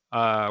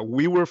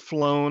 we were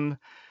flown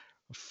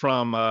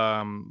from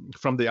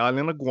the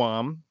island of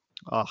Guam,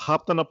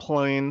 hopped on a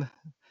plane,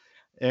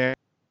 and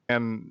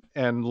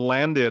and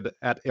landed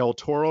at El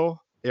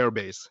Toro Air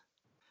Base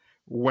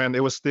when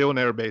it was still an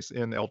air base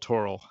in El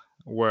Toro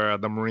where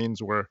the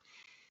Marines were.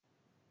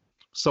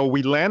 So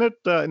we landed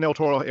in El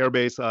Toro Air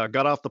Base,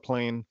 got off the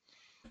plane,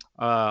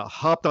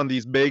 hopped on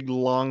these big,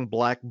 long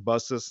black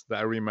buses that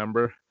I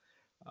remember.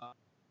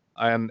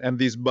 And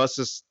these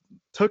buses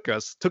took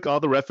all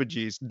the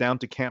refugees down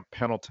to Camp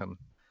Pendleton.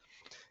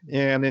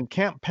 And in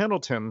Camp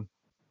Pendleton,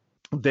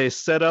 they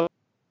set up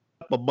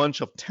a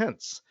bunch of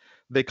tents.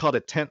 They called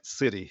it Tent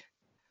City,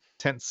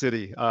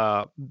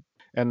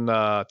 and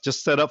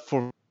just set up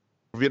for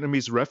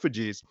Vietnamese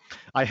refugees.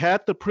 I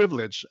had the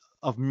privilege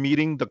of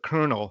meeting the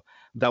colonel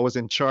that was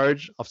in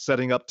charge of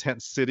setting up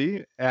Tent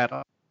City at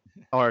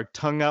our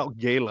Tongue Out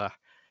Gala.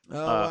 Oh,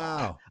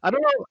 wow. I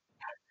don't know.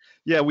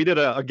 Yeah, we did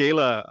a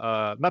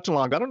gala not too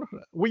long ago. I don't know.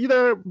 Were you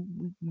there,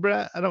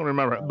 Brad? I don't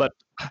remember. But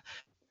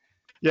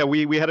yeah,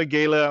 we had a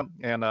gala,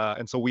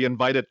 and so we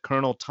invited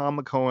Colonel Tom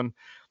McCohen,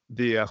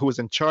 who was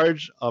in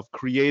charge of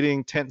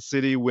creating Tent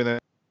City within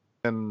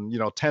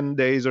 10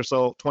 days or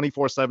so,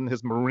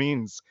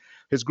 24/7.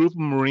 His group of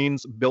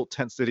Marines built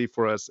Tent City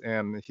for us,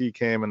 and he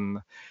came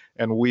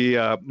and we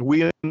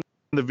in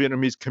the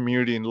Vietnamese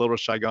community in Little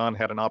Saigon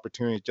had an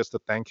opportunity just to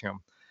thank him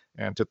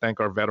and to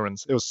thank our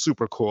veterans. It was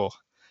super cool.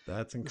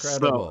 That's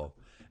incredible.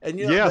 And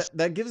yes.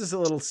 that gives us a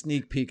little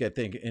sneak peek, I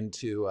think,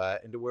 into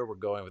where we're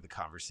going with the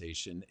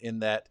conversation, in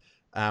that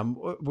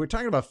we're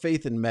talking about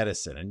faith in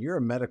medicine, and you're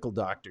a medical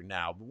doctor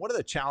now. But one of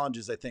the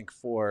challenges, I think,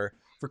 for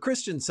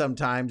Christians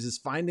sometimes is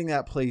finding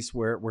that place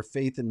where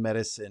faith and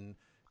medicine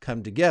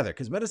come together,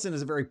 because medicine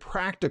is a very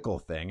practical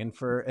thing. And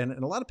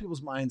in a lot of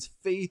people's minds,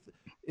 faith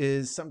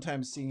is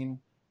sometimes seen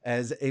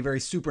as a very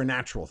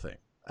supernatural thing,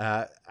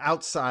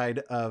 outside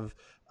of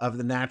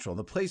the natural,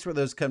 the place where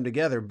those come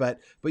together. But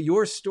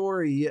your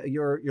story,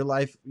 your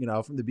life,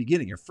 from the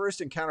beginning, your first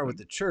encounter with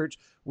the church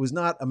was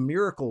not a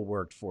miracle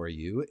worked for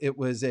you. It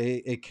was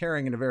a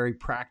caring in a very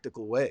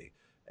practical way.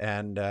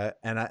 And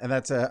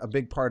that's a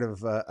big part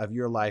of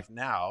your life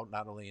now,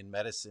 not only in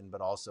medicine,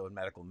 but also in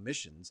medical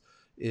missions,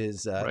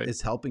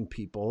 is helping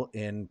people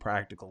in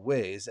practical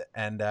ways.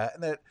 And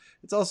that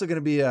it's also going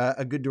to be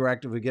a good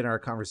directive again in our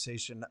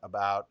conversation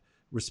about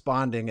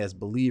responding as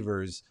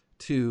believers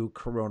to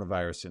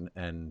coronavirus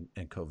and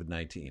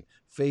COVID-19.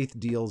 Faith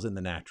deals in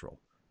the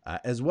natural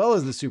as well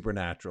as the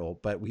supernatural,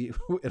 but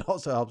it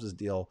also helps us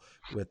deal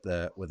with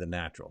the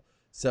natural.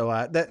 So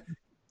that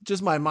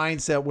just my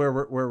mindset where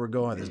we're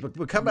going with this.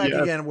 But come back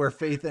again where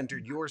faith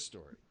entered your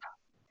story.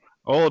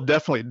 Oh,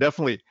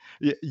 definitely.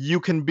 You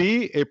can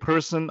be a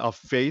person of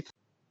faith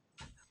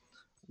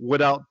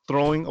without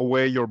throwing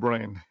away your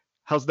brain.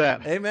 How's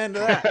that? Amen to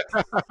that.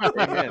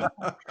 Amen.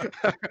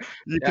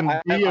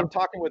 I'm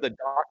talking with a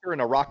doctor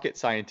and a rocket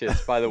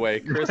scientist, by the way.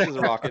 Chris is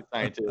a rocket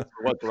scientist.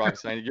 What's a rocket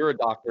scientist? You're a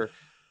doctor.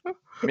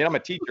 I mean, I'm a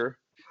teacher.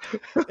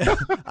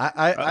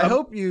 I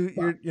hope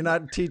you're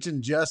not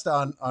teaching just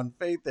on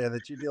faith there,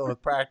 that you're dealing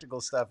with practical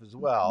stuff as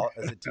well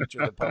as a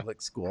teacher at a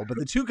public school. But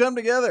the two come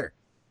together.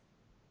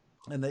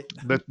 And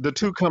the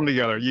two come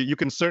together. You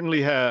can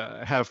certainly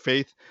have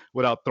faith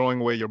without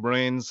throwing away your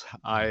brains.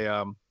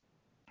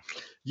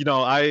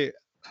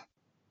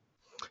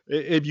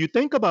 If you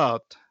think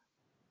about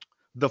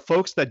the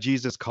folks that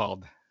Jesus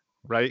called,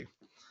 right?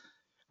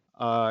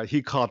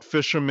 He called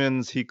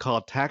fishermen, he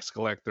called tax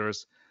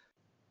collectors.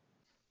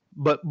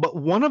 But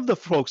one of the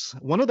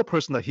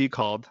person that he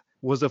called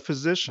was a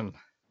physician.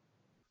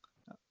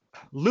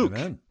 Luke.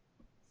 Amen.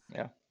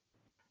 Yeah.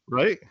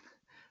 Right?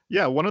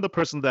 Yeah, one of the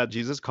person that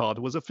Jesus called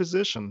was a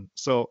physician.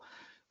 So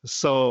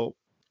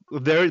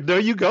there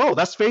you go.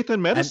 That's faith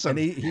in medicine.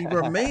 And he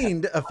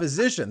remained a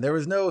physician. There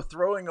was no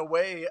throwing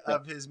away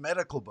of his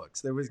medical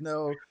books. There was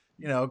no,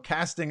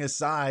 casting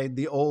aside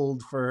the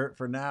old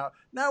for now.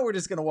 Now we're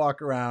just going to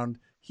walk around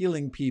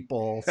healing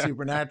people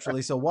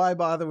supernaturally. So why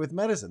bother with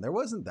medicine? There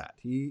wasn't that.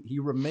 He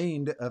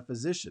remained a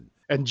physician.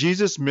 And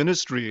Jesus'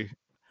 ministry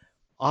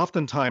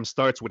oftentimes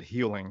starts with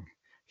healing.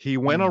 He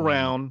went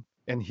around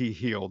and he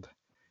healed.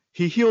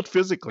 He healed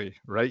physically,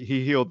 right?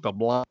 He healed the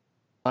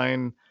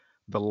blind,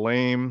 the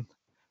lame,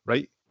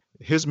 right?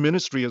 His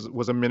ministry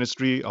was a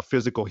ministry of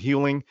physical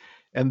healing,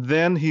 and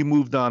then he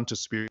moved on to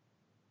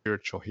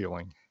spiritual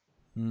healing,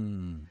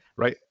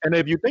 right? And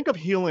if you think of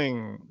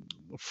healing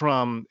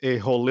from a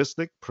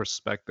holistic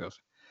perspective,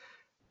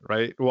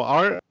 right?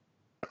 Well,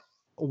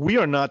 we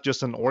are not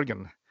just an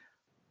organ.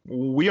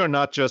 We are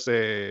not just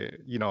a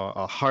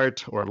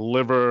heart or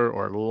liver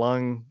or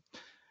lung.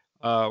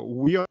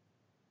 We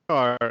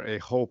are a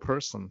whole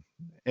person,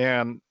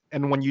 and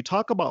when you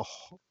talk about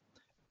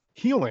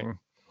healing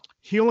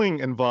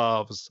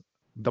involves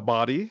the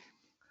body,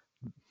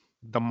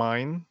 the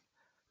mind,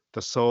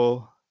 the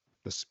soul,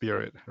 the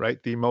spirit,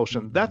 right? The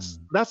emotion. That's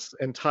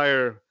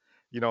entire,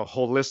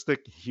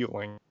 holistic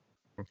healing.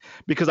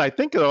 Because I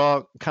think they're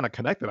all kind of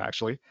connected,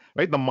 actually,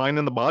 right? The mind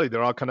and the body,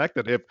 they're all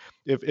connected.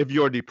 If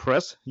you're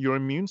depressed, your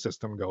immune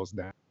system goes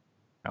down.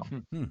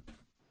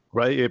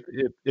 Right?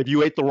 If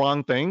you ate the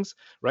wrong things,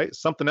 right?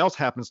 Something else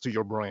happens to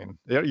your brain.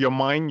 Your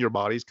mind, your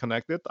body's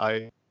connected.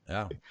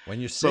 Yeah. When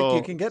you're sick, you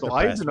So can get so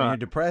I do depressed. When you're not.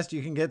 depressed,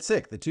 you can get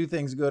sick. The two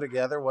things go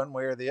together one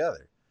way or the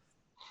other.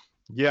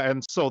 Yeah,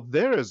 and so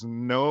there is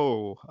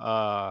no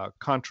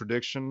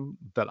contradiction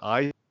that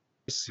I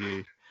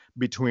see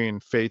between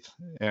faith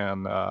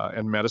and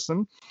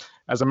medicine.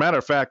 As a matter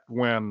of fact,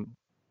 we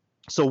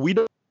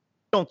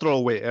don't throw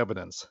away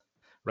evidence,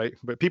 right?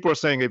 But people are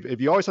saying if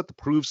you always have to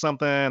prove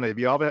something, if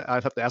you always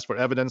have to ask for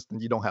evidence, then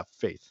you don't have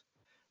faith,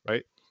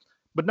 right?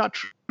 But not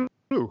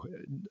true.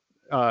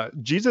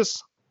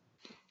 Jesus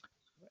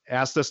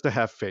asked us to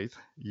have faith,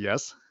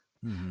 yes.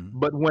 Mm-hmm.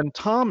 But when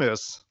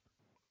Thomas,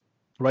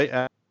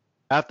 right,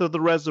 after the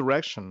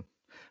resurrection,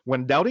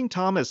 when doubting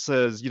Thomas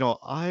says,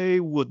 I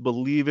would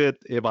believe it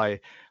if I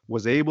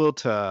was able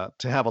to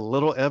have a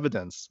little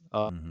evidence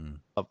Mm-hmm.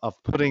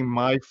 of putting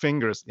my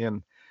fingers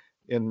in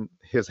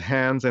his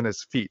hands and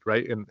his feet,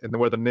 right, and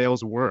where the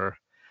nails were,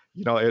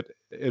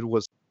 it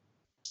was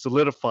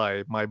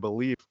solidify my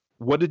belief.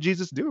 What did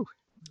Jesus do?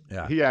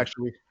 Yeah. He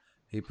actually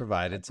He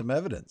provided some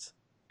evidence.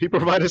 he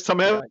provided some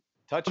Right.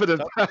 Touch.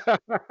 evidence.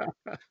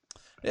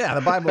 Yeah,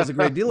 the Bible is a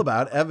great deal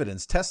about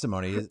evidence.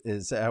 Testimony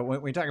is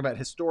when we talk about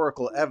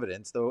historical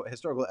evidence, though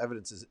historical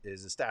evidence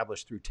is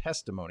established through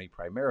testimony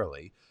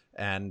primarily,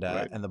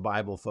 Right. and the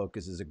Bible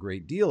focuses a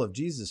great deal of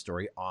Jesus'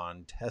 story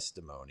on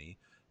testimony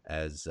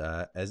as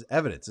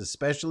evidence,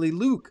 especially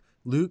Luke.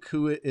 Luke,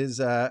 who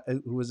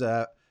was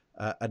a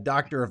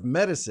doctor of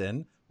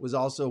medicine, was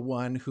also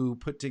one who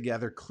put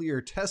together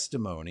clear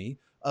testimony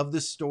of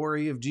the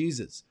story of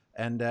Jesus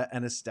and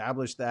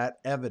established that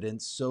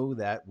evidence so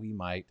that we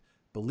might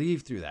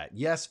believe through that.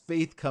 Yes,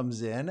 faith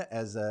comes in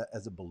as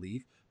a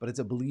belief, but it's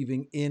a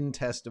believing in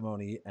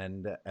testimony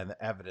and the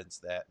evidence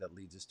that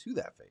leads us to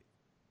that faith.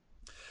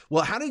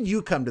 Well, how did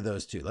you come to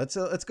those two? Let's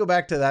go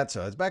back to that.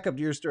 So let's back up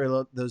to your story.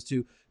 Those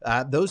two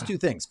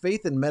things,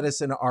 faith and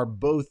medicine, are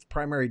both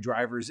primary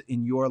drivers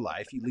in your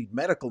life. You lead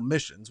medical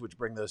missions, which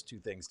bring those two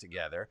things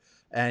together,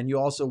 and you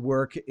also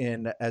work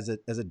in as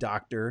a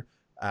doctor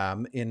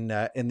in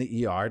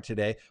the ER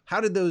today.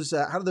 How did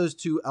those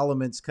two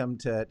elements come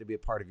to be a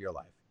part of your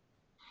life?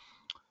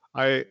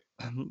 I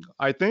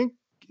I think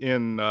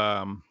in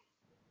the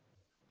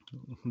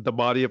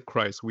body of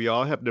Christ, we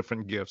all have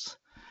different gifts,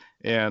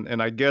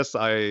 and I guess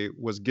I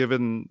was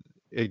given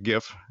a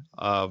gift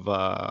of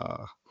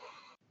of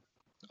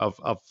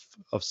of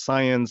of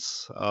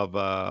science,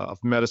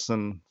 of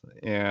medicine,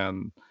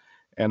 and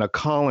a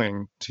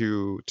calling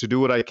to do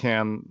what I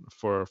can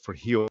for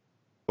healing,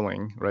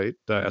 right?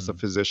 As a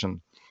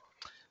physician.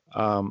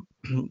 Um,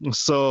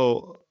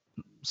 so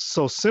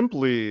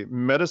simply,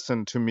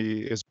 medicine to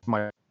me is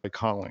my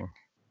calling.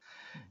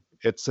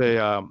 It's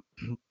a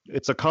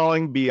it's a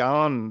calling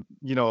beyond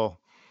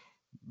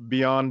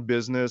beyond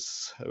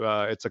business.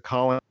 It's a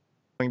calling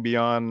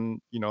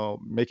beyond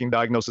making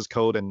diagnosis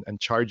code and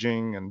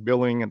charging and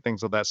billing and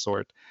things of that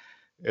sort.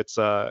 It's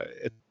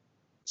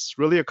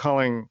really a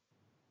calling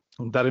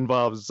that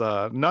involves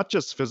not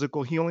just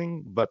physical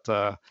healing, but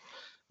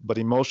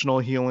emotional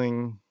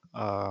healing,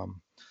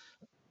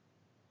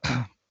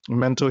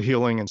 mental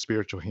healing, and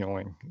spiritual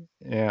healing.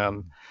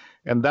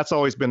 And that's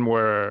always been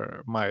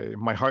where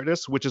my heart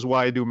is, which is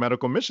why I do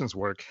medical missions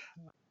work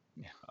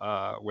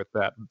with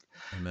that.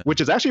 Amen.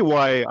 Which is actually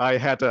why I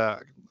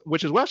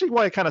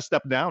kind of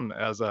stepped down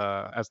as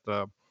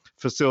the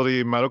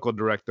facility medical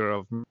director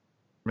of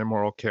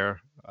Memorial Care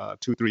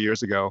 2-3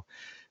 years ago.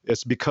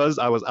 It's because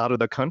I was out of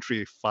the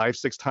country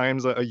 5-6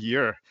 times a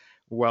year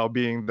while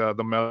being the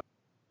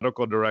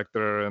medical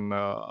director and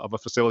of a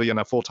facility in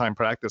a full-time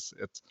practice.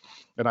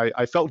 And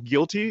I felt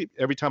guilty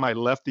every time I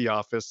left the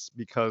office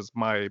because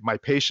my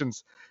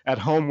patients at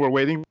home were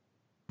waiting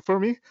for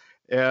me,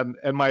 and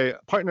my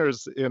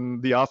partners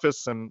in the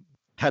office and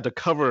had to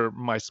cover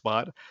my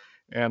spot,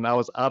 and I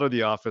was out of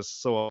the office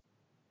so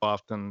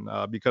often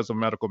because of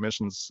medical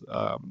missions,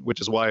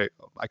 which is why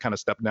I kind of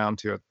stepped down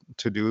to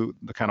do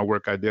the kind of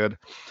work I did.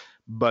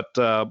 But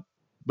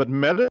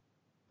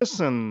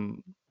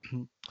medicine,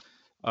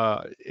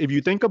 if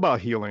you think about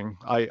healing,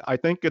 I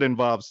think it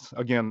involves,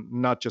 again,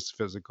 not just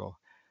physical.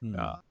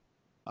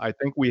 I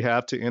think we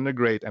have to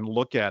integrate and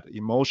look at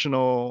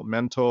emotional,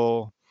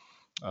 mental,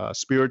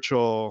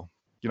 spiritual.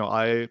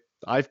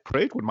 I've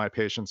prayed with my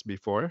patients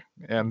before,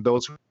 and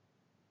those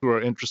who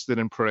are interested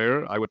in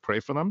prayer, I would pray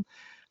for them.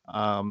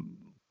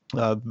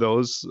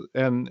 Those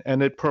and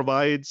it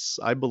provides,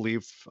 I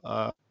believe,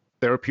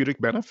 therapeutic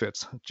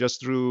benefits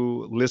just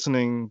through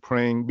listening,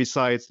 praying.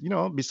 Besides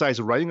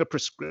writing a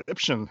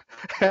prescription,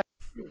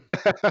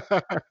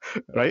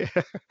 right?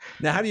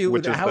 Now, how do you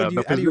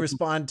physician.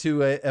 respond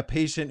to a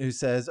patient who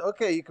says,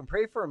 "Okay, you can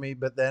pray for me,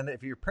 but then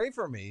if you pray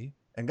for me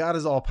and God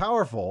is all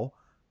powerful,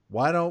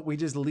 why don't we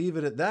just leave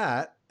it at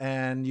that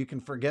and you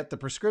can forget the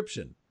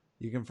prescription?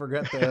 You can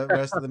forget the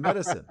rest of the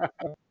medicine."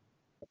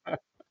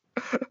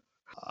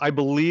 I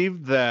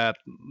believe that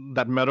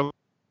medical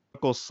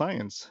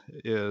science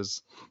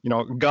is,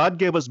 God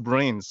gave us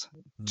brains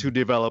to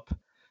develop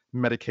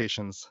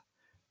medications,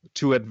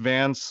 to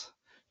advance,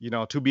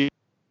 to be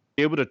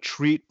able to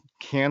treat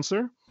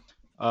cancer.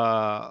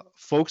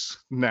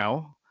 Folks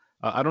now,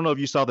 I don't know if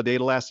you saw the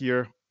data last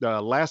year,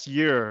 last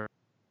year,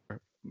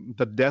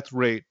 the death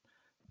rate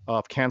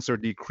of cancer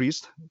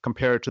decreased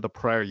compared to the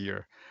prior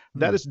year.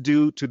 That is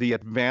due to the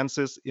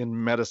advances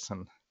in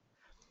medicine.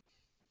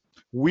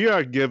 We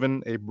are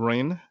given a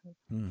brain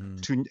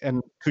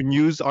to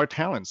use our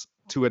talents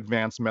to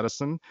advance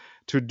medicine,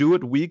 to do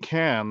what we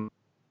can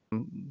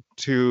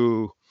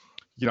to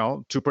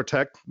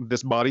protect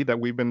this body that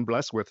we've been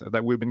blessed with,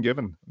 that we've been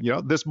given.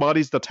 This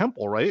body's the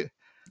temple, right?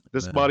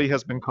 This body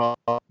has been called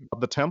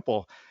the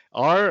temple.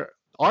 Our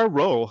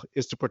role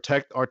is to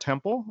protect our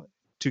temple,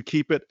 to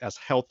keep it as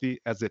healthy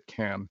as it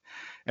can.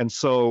 And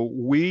so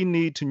we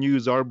need to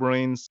use our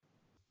brains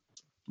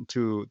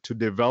to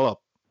develop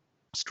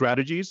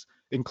strategies,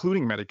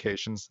 including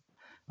medications,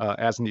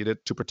 as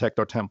needed to protect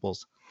our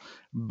temples.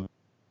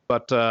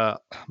 But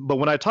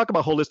when I talk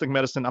about holistic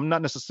medicine, I'm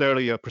not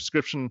necessarily a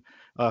prescription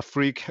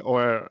freak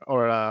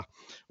or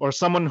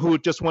someone who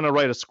just want to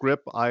write a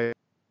script. I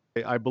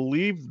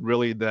believe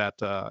really that,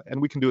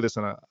 and we can do this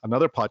in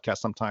another podcast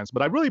sometimes,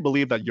 but I really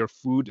believe that your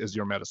food is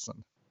your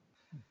medicine.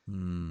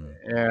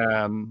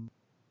 And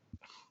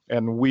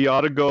we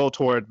ought to go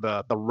toward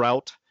the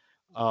route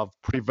of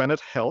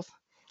preventive health.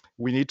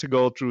 We need to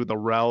go through the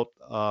route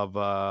of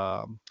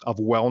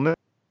wellness,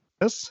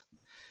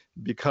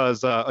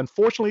 because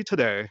unfortunately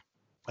today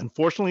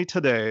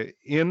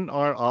in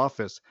our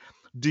office,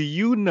 do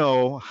you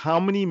know how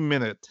many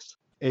minutes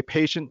a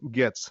patient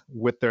gets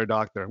with their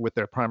doctor, with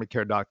their primary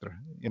care doctor,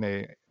 in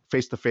a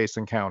face-to-face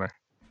encounter?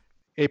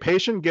 A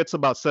patient gets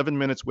about 7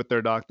 minutes with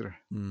their doctor.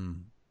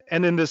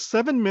 And in the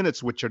 7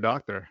 minutes with your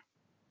doctor,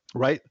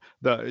 right,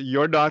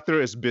 your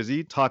doctor is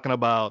busy talking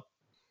about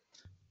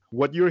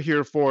what you're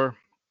here for,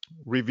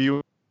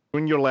 reviewing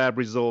your lab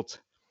results,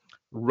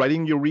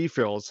 writing your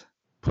refills,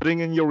 putting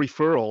in your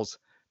referrals,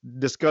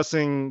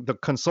 discussing the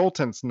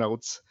consultant's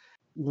notes.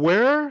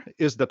 Where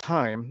is the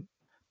time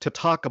to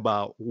talk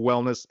about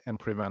wellness and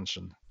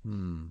prevention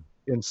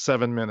in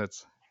 7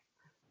 minutes?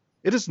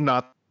 It is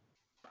not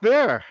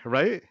there,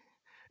 right?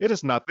 It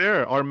is not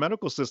there. Our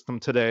medical system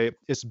today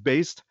is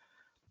based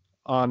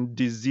on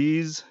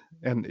disease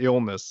and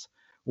illness.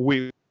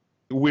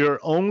 We're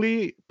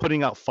only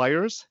putting out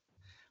fires.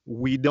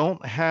 We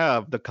don't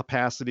have the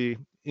capacity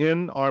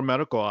in our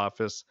medical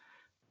office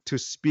to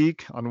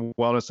speak on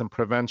wellness and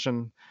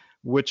prevention,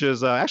 which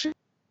is actually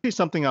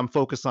something I'm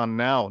focused on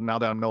now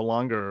that I'm no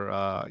longer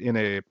in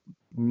a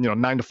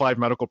 9-to-5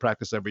 medical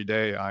practice every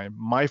day.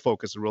 My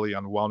focus is really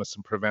on wellness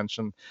and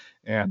prevention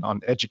and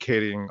on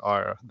educating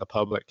the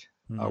public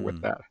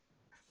with that.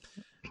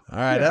 All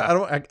right,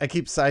 yeah. I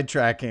keep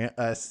sidetracking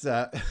us,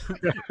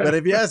 but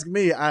if you ask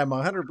me, I'm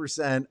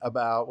 100%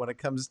 about, when it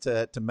comes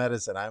to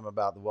medicine, I'm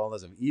about the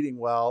wellness of eating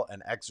well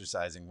and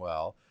exercising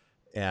well.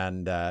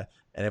 And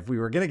if we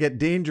were going to get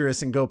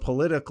dangerous and go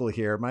political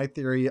here, my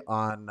theory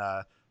on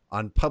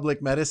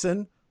public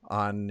medicine,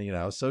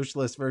 on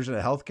socialist version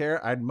of healthcare,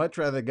 I'd much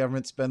rather the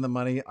government spend the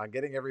money on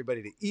getting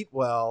everybody to eat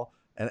well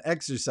and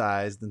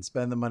exercise than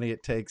spend the money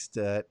it takes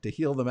to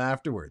heal them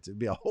afterwards. It'd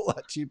be a whole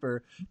lot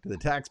cheaper to the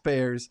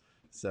taxpayers.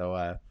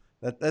 So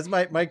that's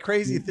my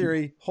crazy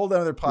theory. Hold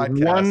another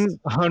podcast.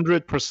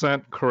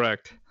 100%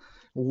 correct.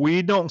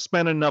 We don't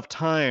spend enough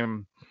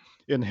time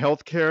in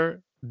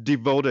healthcare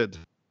devoted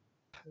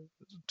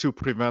to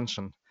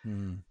prevention,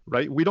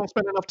 right? We don't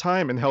spend enough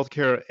time in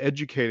healthcare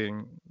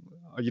educating,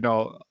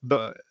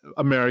 the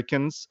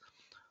Americans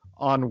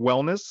on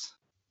wellness,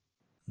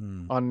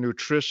 on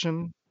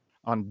nutrition,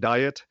 on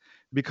diet.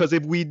 Because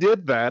if we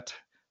did that,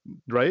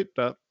 right,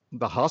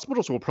 the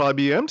hospitals will probably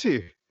be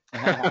empty.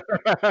 Bad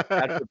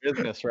for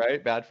business,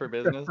 right? Bad for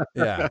business.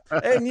 Yeah.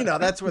 And,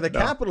 that's where the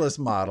capitalist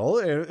model,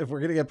 if we're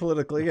going to get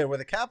political again, where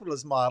the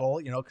capitalist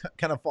model,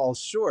 kind of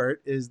falls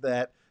short, is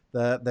that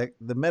the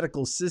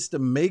medical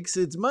system makes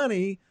its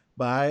money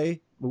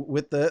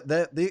with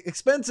the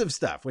expensive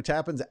stuff, which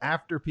happens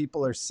after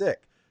people are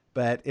sick.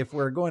 But if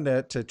we're going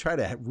to try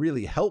to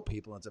really help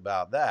people, it's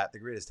about that. The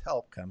greatest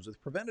help comes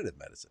with preventative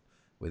medicine,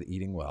 with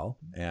eating well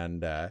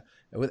and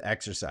with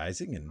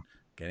exercising and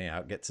getting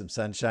out, get some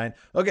sunshine.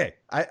 Okay,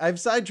 I've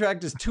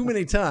sidetracked us too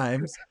many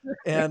times,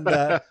 and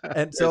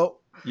so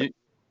you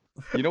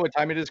know what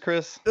time it is,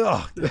 Chris?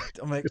 Oh,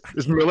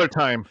 it's Miller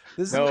time.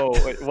 It's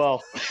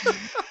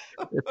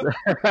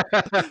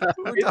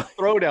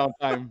throwdown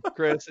time,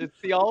 Chris. It's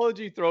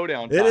theology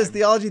throwdown time. It is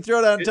theology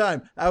throwdown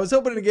time. I was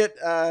hoping to get,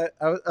 I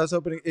was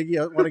hoping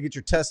to, want to get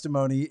your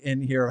testimony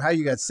in here of how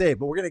you got saved,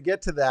 but we're going to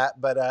get to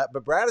that. But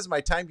Brad is my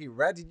timekeeper.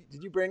 Brad,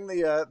 did you bring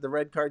the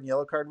red card and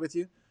yellow card with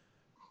you?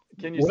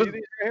 Can you see these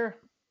right here?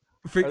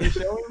 Are they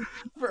showing?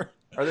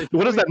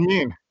 What does that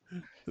mean?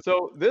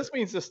 So this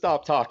means to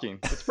stop talking.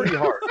 It's pretty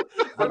hard.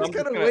 I was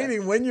kind of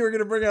waiting when you were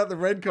going to bring out the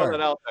red card.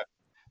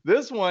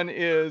 This one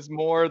is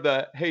more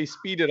hey,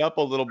 speed it up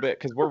a little bit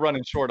because we're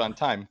running short on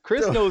time.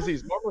 Chris knows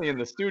he's normally in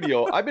the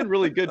studio. I've been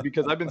really good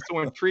because I've been so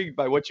intrigued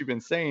by what you've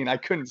been saying. I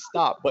couldn't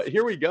stop, but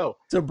here we go.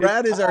 So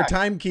Brad is our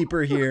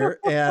timekeeper here,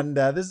 and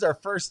this is our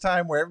first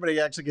time where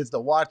everybody actually gets to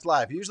watch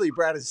live. Usually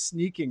Brad is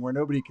sneaking where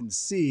nobody can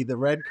see the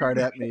red card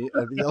at me,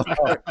 the yellow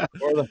card,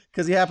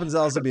 because he happens to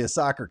also be a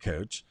soccer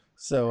coach.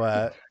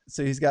 So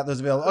So he's got those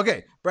available.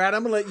 Okay, Brad,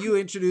 I'm going to let you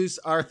introduce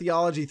our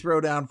theology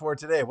throwdown for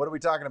today. What are we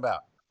talking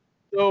about?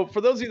 So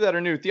for those of you that are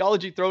new,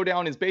 Theology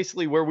Throwdown is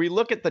basically where we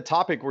look at the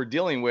topic we're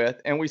dealing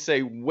with and we say,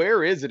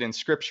 where is it in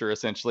Scripture,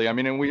 essentially? I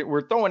mean, and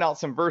we're throwing out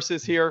some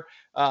verses here.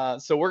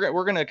 So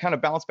we're gonna kind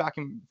of bounce back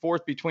and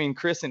forth between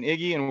Chris and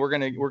Iggy, and we're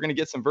gonna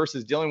get some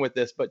verses dealing with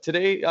this. But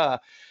today,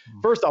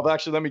 first off,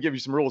 actually, let me give you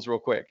some rules real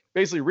quick.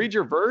 Basically, read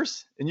your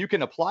verse and you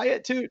can apply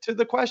it to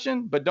the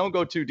question, but don't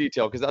go too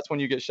detailed, because that's when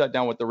you get shut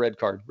down with the red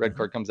card. Red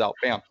card comes out,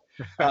 bam.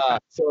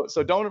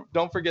 So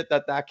don't forget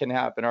that can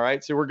happen. All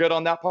right. So we're good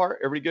on that part.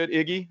 Everybody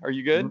good? Iggy, are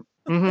you good?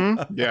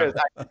 Mm-hmm. Yeah.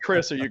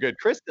 Chris, are you good?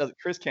 Chris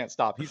can't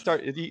stop. He's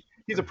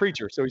a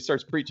preacher, so he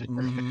starts preaching.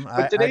 Mm-hmm.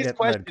 But today's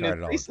question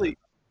is basically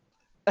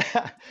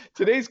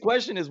today's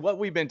question is what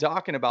we've been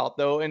talking about,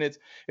 though, and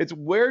it's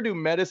where do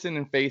medicine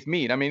and faith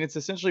meet? I mean, it's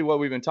essentially what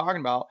we've been talking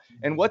about,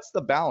 and what's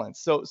the balance?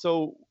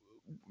 So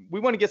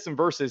we want to get some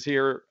verses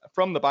here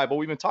from the Bible.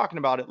 We've been talking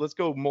about it. Let's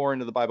go more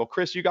into the Bible.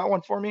 Chris, you got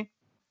one for me?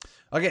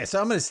 Okay,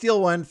 so I'm going to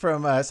steal one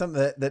from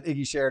something that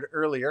Iggy shared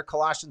earlier.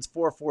 Colossians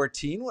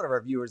 4:14. One of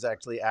our viewers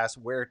actually asked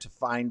where to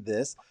find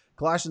this.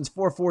 Colossians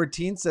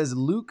 4:14 says,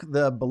 Luke,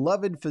 the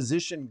beloved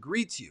physician,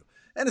 greets you.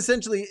 And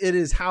essentially, it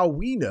is how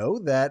we know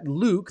that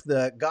Luke,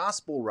 the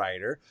gospel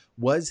writer,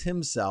 was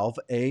himself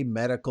a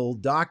medical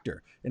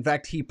doctor. In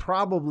fact, he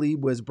probably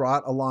was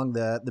brought along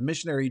the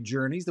missionary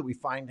journeys that we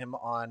find him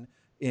on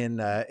in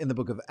the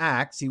book of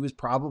Acts. He was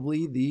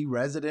probably the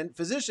resident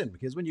physician,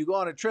 because when you go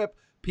on a trip,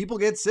 people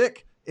get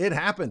sick. It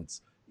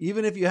happens.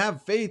 Even if you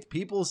have faith,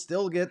 people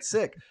still get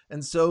sick.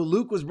 And so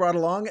Luke was brought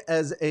along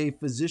as a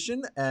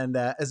physician, and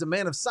as a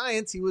man of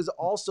science, he was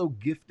also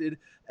gifted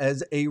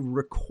as a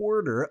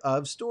recorder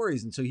of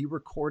stories. And so he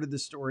recorded the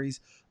stories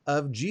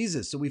of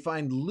Jesus. So we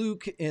find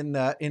Luke in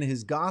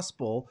his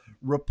gospel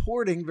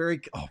reporting oh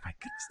my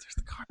goodness, there's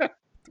the car.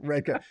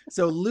 Right.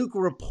 So Luke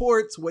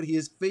reports what he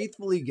has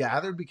faithfully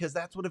gathered, because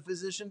that's what a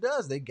physician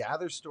does. They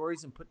gather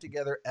stories and put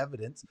together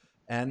evidence.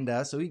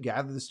 And so he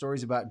gathered the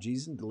stories about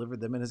Jesus and delivered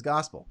them in his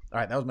gospel. All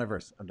right, that was my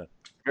verse. I'm done.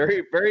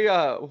 Very, very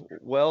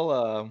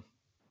well.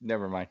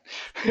 Never mind.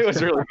 It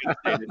was really good.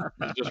 It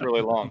was just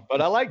really long,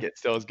 but I like it.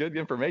 Still, it's good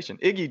information.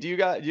 Iggy, do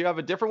you have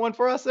a different one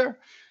for us there?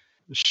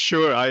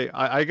 Sure.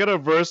 I got a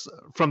verse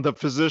from the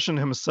physician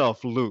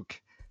himself,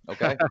 Luke.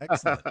 Okay,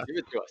 Excellent. Give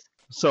it to us.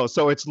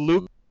 So it's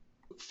Luke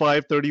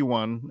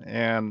 5:31,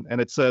 and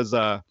it says,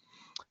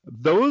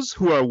 those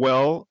who are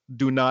well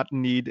do not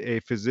need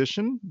a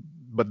physician,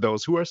 but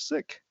those who are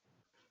sick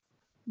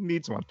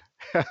needs one.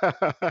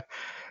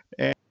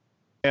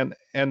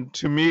 and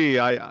to me,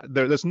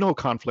 there's no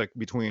conflict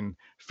between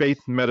faith,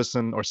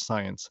 medicine, or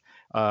science.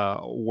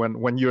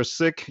 When you're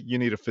sick, you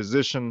need a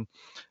physician.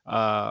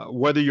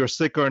 Whether you're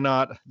sick or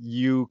not,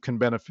 you can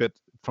benefit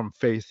from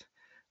faith,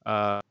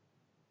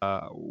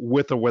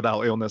 with or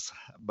without illness.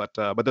 But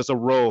there's a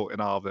role in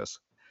all of this,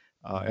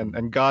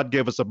 and God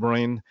gave us a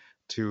brain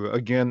to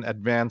again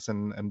advance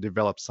and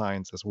develop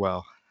science as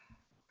well.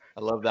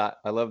 I love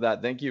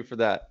that. Thank you for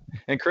that.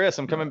 And Chris,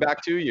 I'm coming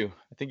back to you.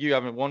 I think you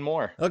have one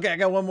more. Okay, I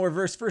got one more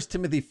verse. 1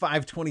 Timothy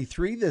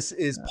 5:23. This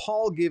is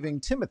Paul giving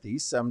Timothy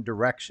some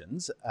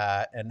directions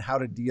and how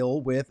to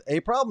deal with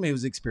a problem he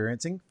was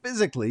experiencing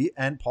physically.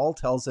 And Paul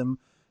tells him,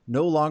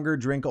 no longer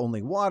drink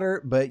only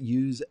water, but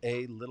use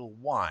a little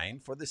wine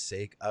for the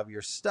sake of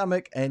your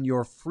stomach and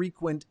your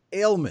frequent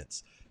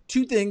ailments.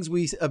 Two things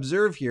we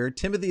observe here.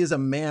 Timothy is a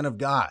man of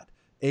God,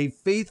 a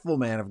faithful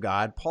man of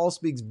God. Paul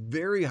speaks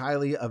very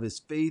highly of his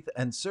faith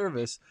and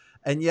service,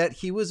 and yet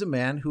he was a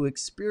man who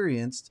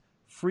experienced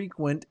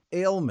frequent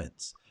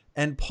ailments.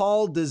 And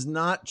Paul does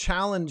not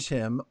challenge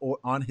him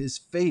on his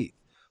faith.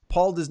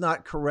 Paul does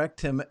not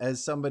correct him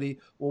as somebody,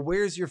 well,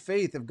 where's your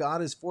faith? If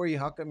God is for you,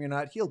 how come you're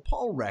not healed?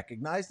 Paul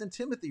recognized, and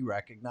Timothy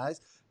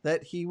recognized,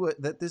 that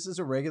that this is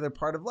a regular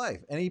part of life,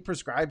 and he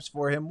prescribes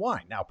for him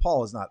wine. Now,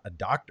 Paul is not a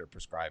doctor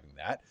prescribing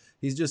that.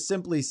 He's just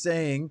simply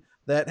saying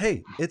that,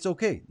 hey, it's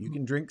okay. You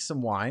can drink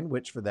some wine,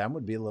 which for them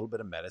would be a little bit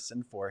of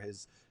medicine for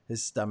his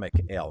stomach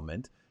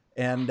ailment.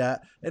 And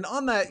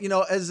on that,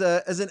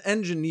 as an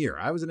engineer,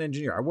 I was an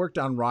engineer. I worked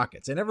on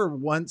rockets. I never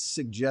once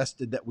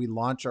suggested that we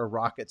launch our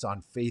rockets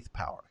on faith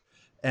power.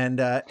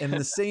 And in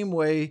the same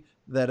way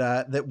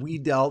that we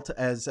dealt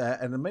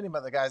and many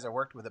of the guys I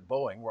worked with at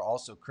Boeing were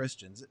also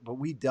Christians, but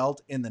we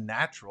dealt in the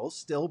natural,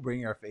 still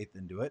bringing our faith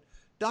into it.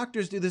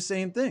 Doctors do the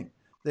same thing.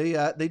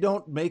 They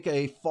don't make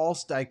a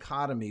false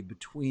dichotomy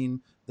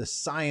between the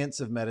science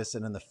of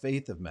medicine and the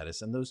faith of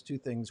medicine. Those two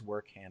things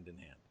work hand in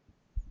hand.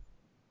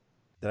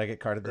 Did I get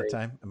carded that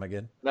time? Am I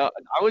good? No,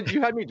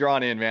 you had me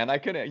drawn in, man. I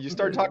couldn't. You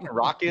started talking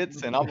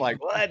rockets, and I'm like,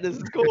 what? This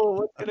is cool.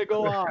 What's gonna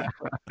go on?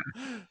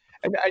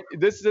 And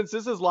since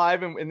this is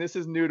live and this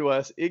is new to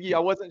us, Iggy, I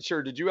wasn't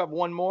sure. Did you have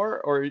one more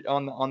or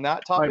on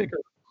that topic?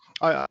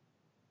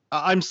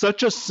 I'm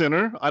such a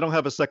sinner. I don't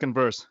have a second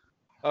verse.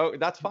 Oh,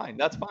 that's fine.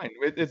 That's fine.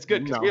 It's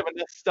good because we have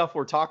enough stuff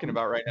we're talking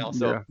about right now.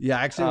 So yeah,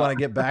 I actually want to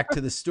get back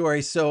to the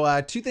story.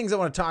 So two things I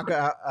want to talk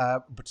about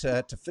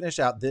to finish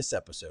out this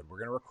episode. We're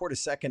going to record a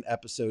second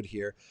episode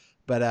here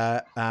But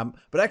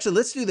actually,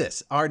 let's do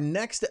this. Our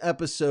next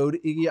episode,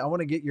 Iggy, I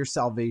want to get your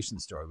salvation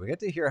story. We get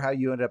to hear how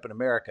you ended up in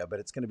America, but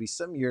it's going to be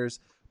some years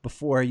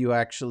before you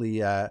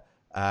actually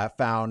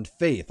found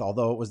faith.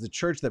 Although it was the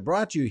church that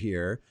brought you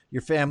here,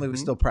 your family was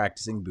still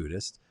practicing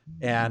Buddhist,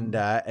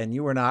 and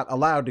you were not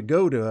allowed to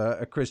go to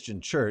a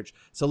Christian church.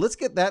 So let's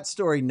get that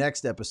story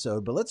next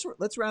episode. But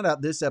let's round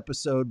out this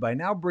episode by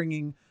now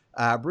bringing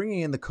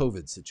in the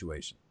COVID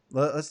situation.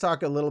 Let's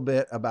talk a little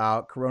bit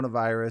about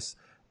coronavirus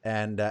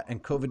and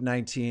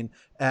COVID-19.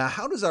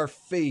 How does our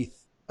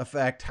faith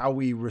affect how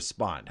we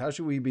respond? How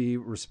should we be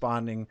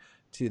responding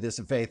to this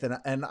in faith?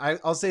 And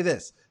I'll say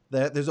this,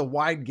 that there's a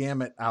wide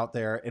gamut out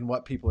there in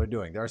what people are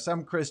doing. There are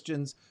some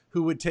Christians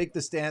who would take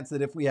the stance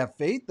that if we have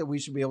faith, that we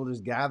should be able to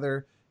just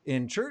gather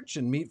in church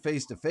and meet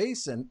face to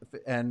face,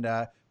 and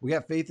we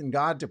have faith in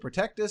God to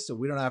protect us, so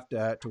we don't have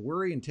to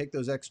worry and take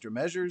those extra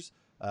measures,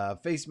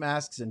 face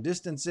masks and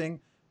distancing.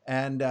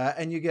 And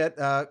you get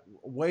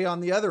way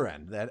on the other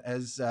end that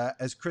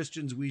as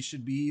Christians, we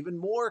should be even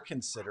more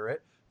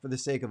considerate for the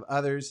sake of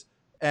others.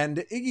 And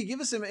Iggy,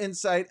 give us some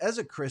insight as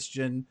a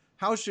Christian.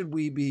 How should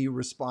we be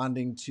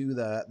responding to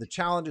the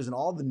challenges and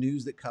all the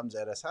news that comes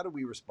at us? How do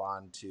we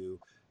respond to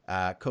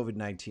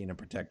COVID-19 and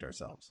protect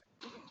ourselves?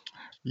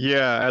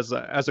 Yeah, as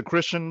a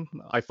Christian,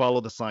 I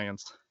follow the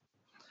science.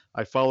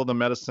 I follow the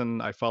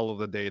medicine. I follow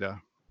the data,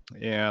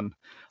 and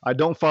I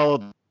don't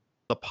follow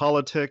the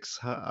politics.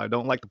 I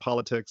don't like the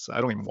politics.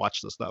 I don't even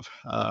watch the stuff.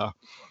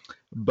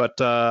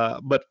 But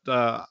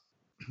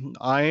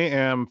I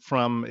am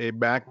from a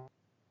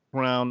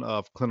background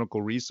of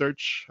clinical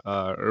research,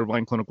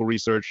 Irvine Clinical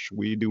Research.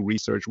 We do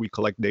research, we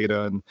collect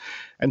data,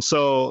 and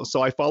so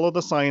I follow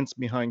the science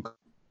behind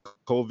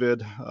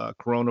COVID,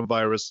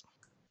 coronavirus,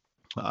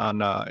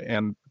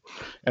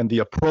 and the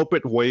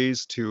appropriate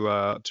ways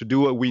to do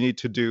what we need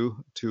to do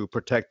to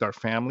protect our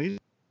families.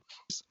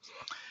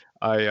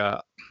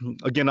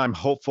 I'm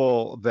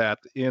hopeful that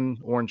in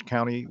Orange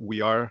County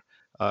we are,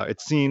 it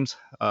seems,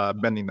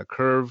 bending the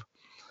curve.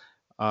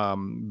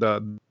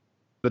 The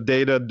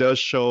data does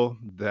show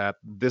that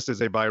this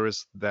is a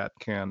virus that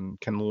can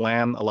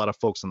land a lot of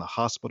folks in the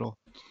hospital.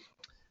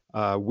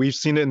 We've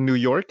seen it in New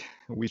York.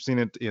 We've seen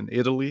it in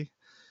Italy,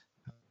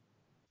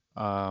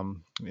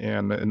 and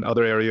in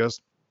other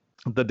areas.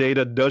 The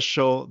data does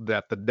show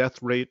that the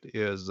death rate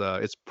is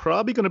it's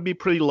probably going to be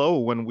pretty low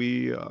when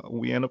we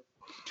end up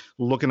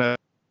looking at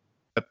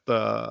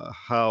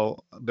how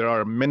there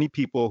are many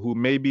people who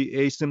may be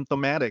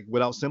asymptomatic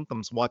without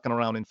symptoms walking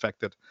around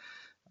infected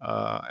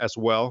as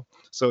well.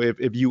 So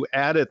if you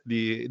added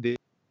the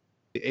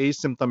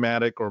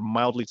asymptomatic or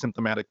mildly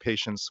symptomatic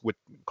patients with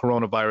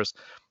coronavirus,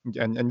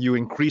 and you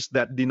increase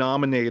that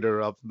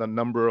denominator of the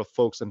number of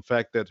folks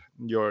infected,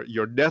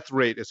 your death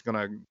rate is going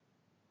to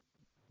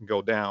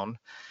go down.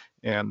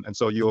 And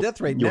so the death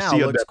rate now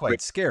looks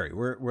quite scary.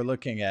 We're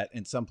looking at,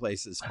 in some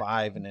places,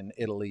 5%, and in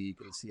Italy you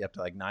can see up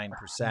to like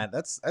 9%.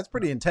 That's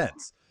pretty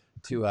intense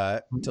to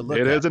look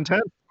at. It is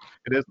intense.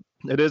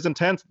 It is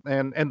intense,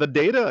 and the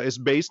data is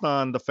based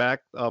on the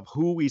fact of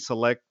who we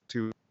select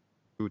to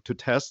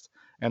test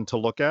and to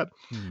look at.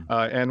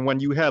 And when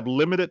you have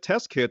limited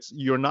test kits,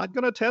 you're not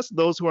going to test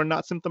those who are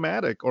not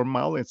symptomatic or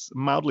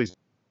mildly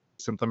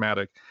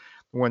symptomatic.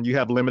 When you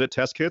have limited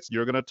test kits,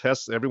 you're going to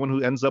test everyone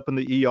who ends up in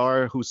the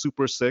ER who's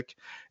super sick.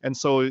 And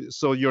so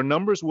your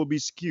numbers will be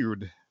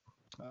skewed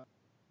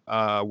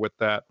with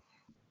that.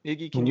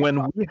 Iggy,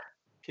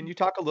 can you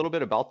talk a little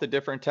bit about the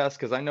different tests?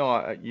 Because I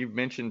know you've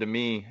mentioned to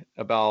me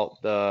about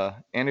the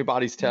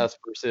antibodies test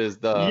versus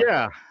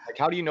like,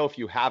 how do you know if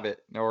you have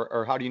it,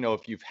 or how do you know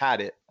if you've had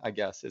it, I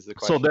guess is the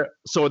question.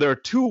 So there are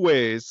two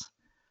ways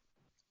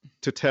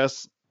to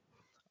test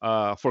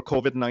for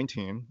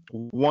COVID-19.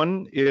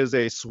 One is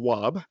a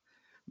swab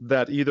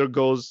that either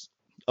goes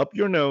up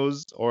your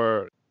nose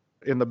or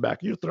in the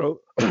back of your throat.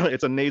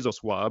 It's a nasal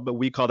swab, but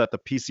we call that the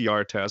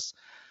PCR test,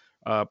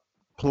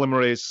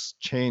 polymerase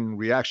chain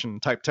reaction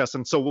type test.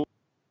 And so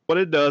what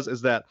it does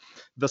is that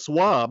the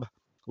swab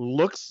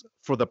looks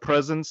for the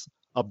presence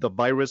of the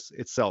virus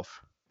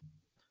itself.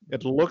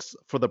 It looks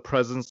for the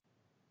presence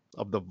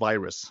of the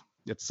virus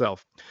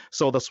itself.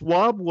 So the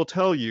swab will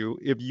tell you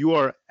if you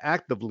are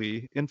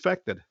actively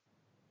infected,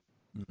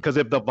 because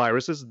if the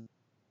virus is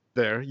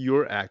there,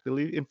 you're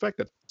actively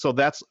infected. So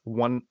that's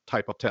one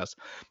type of test.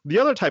 The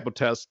other type of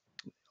test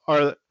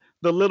are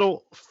the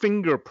little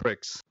finger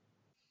pricks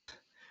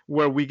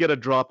where we get a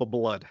drop of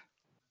blood.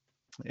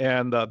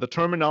 And the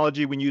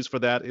terminology we use for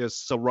that is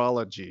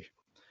serology.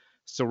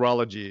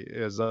 Serology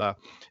is,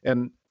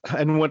 and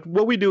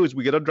what we do is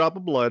we get a drop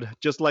of blood,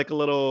 just like a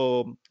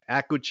little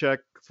AccuCheck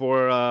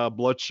for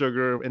blood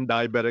sugar in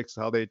diabetics,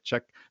 how they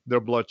check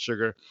their blood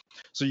sugar.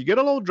 So you get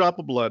a little drop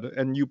of blood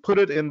and you put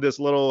it in this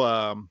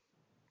little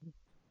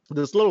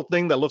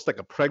thing that looks like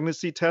a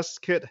pregnancy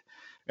test kit,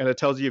 and it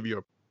tells you if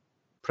you're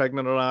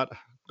pregnant or not.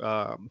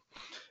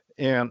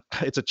 And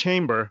it's a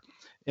chamber.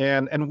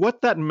 And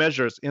what that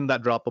measures in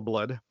that drop of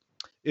blood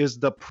is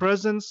the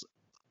presence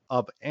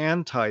of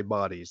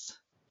antibodies.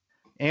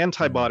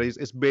 Antibodies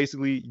is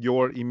basically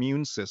your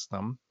immune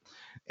system.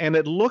 And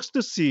it looks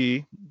to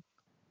see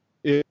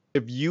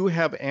if you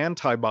have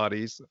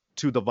antibodies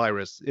to the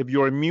virus, if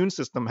your immune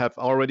system have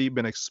already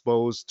been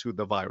exposed to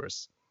the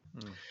virus.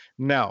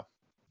 Now,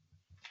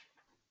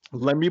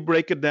 let me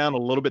break it down a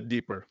little bit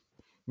deeper.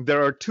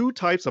 There are two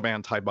types of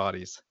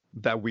antibodies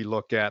that we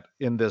look at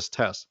in this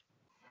test.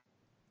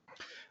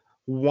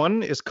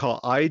 One is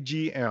called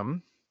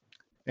IgM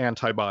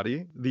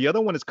antibody. The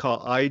other one is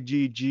called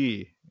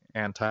IgG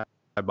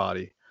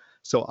antibody.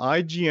 So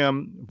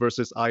IgM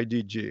versus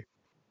IgG.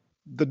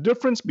 The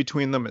difference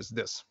between them is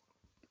this.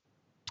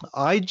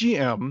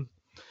 IgM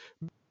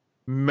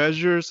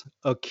measures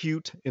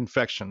acute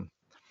infection,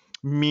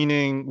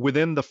 meaning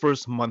within the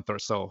first month or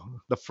so,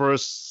 the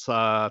first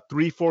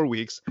 3-4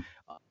 weeks,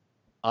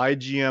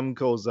 IgM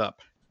goes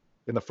up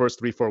in the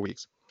first 3-4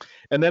 weeks.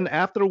 And then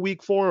after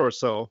week 4 or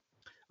so,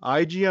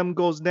 IgM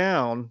goes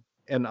down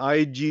and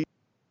IgG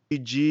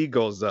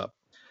goes up.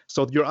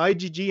 So your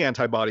IgG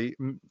antibody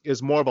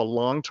is more of a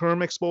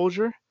long-term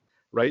exposure,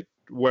 right?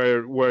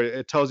 Where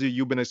it tells you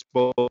you've been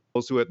exposed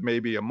to it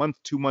maybe a month,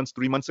 2 months,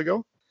 3 months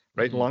ago,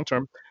 right?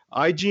 Long-term.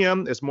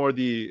 IgM is more of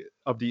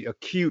the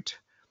acute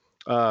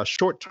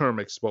short-term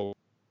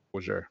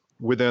exposure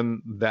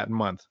within that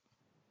month.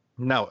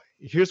 Now,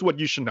 here's what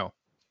you should know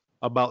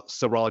about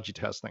serology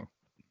testing.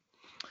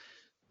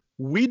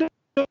 We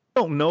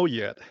don't know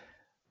yet,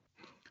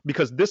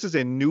 because this is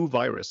a new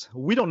virus.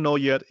 We don't know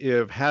yet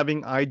if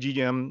having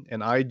IgM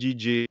and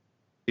IgG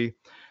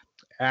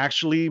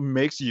actually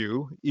makes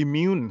you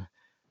immune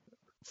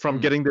from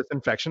getting this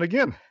infection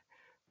again,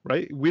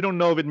 right? We don't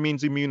know if it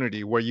means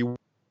immunity where you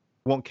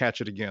won't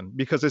catch it again,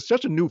 because it's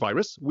such a new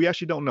virus. We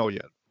actually don't know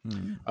yet.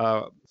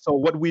 So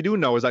what we do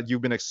know is that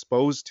you've been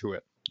exposed to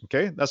it.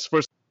 Okay, that's the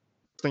first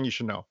thing you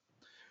should know.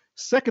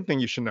 Second thing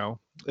you should know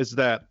is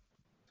that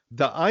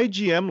the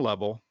IgM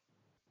level,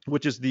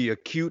 which is the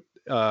acute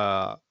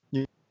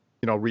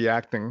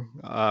reacting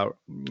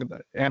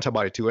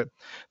antibody to it,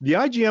 the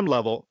IgM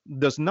level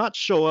does not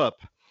show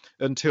up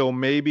until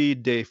maybe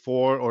day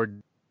 4 or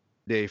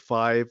day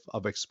 5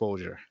 of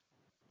exposure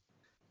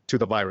to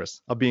the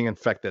virus, of being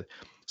infected.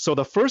 So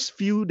the first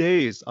few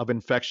days of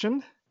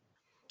infection,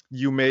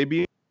 you may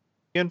be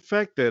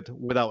infected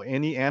without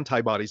any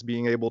antibodies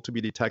being able to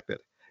be detected.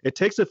 It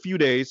takes a few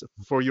days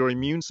for your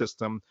immune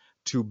system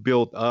to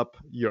build up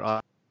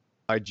your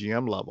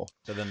IgM level.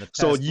 So then the test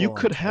so you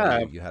could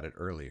have you had it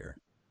earlier.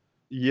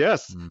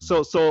 Yes.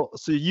 So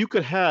you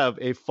could have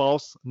a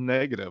false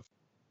negative,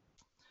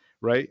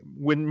 right?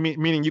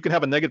 Meaning you can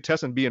have a negative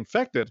test and be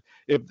infected.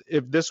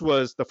 If this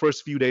was the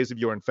first few days of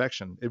your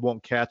infection, it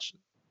won't catch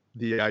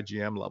the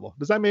IgM level.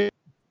 Does that make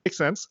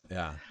sense?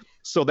 Yeah.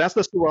 So that's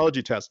the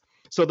serology test.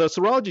 So the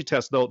serology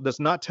test, though,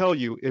 does not tell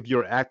you if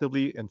you're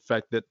actively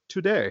infected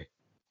today.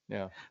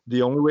 Yeah.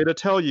 The only way to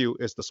tell you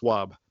is the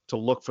swab to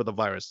look for the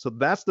virus. So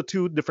that's the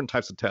two different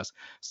types of tests: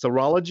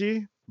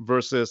 serology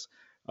versus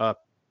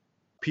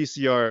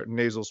PCR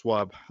nasal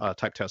swab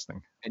type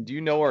testing. And do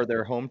you know, are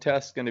there home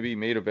tests going to be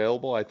made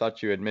available? I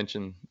thought you had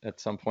mentioned at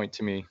some point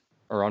to me,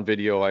 or on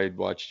video I had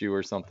watched you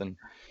or something.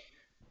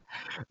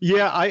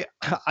 Yeah,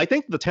 I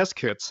think the test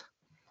kits,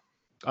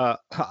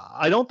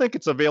 I don't think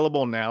it's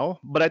available now,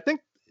 but I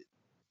think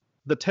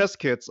the test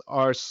kits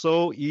are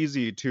so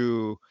easy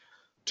to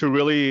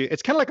really,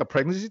 it's kind of like a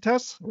pregnancy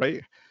test,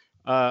 right?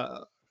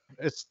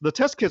 It's the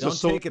test kits Don't are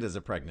so take it as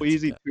a pregnancy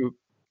easy test. to.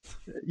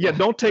 Yeah,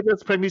 don't take it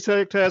as a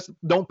pregnancy test.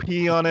 Don't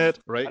pee on it,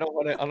 right? I don't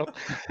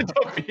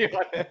don't pee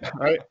on it.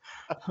 Right.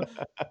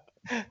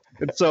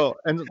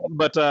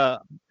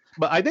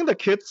 But I think the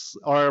kits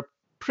are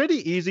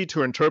pretty easy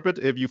to interpret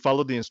if you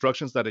follow the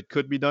instructions that it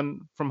could be done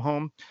from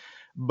home.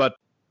 But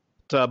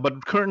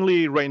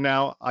currently, right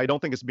now, I don't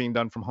think it's being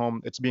done from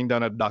home. It's being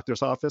done at a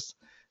doctor's office.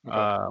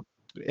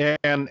 Okay.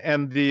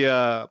 And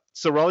the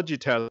serology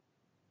test,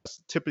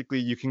 typically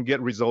you can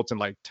get results in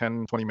like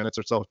 10, 20 minutes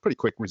or so. Pretty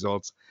quick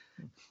results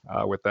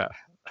with that.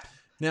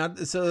 Now,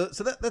 so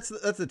that's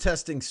the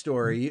testing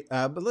story.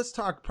 But let's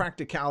talk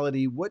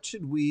practicality. What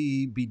should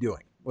we be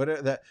doing?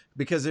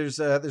 Because there's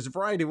a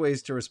variety of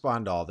ways to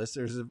respond to all this.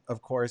 There's,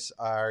 of course,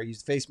 our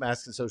use face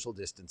masks and social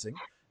distancing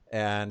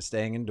and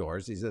staying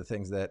indoors. These are the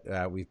things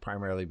that we've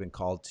primarily been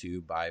called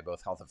to by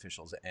both health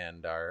officials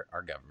and our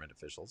government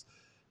officials.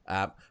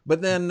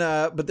 But there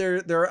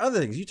are other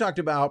things. You talked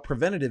about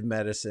preventative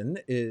medicine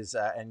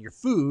and your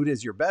food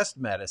is your best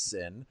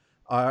medicine.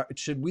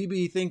 Should we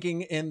be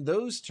thinking in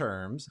those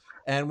terms?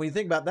 And when you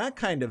think about that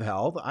kind of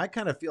health, I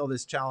kind of feel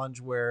this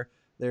challenge where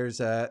there's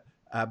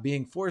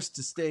being forced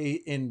to stay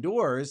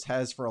indoors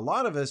has, for a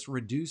lot of us,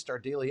 reduced our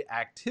daily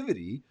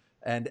activity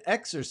and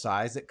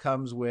exercise that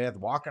comes with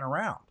walking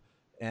around.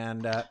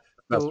 And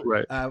that's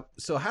right.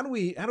 So how do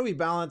we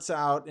balance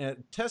out?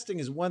 Testing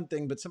is one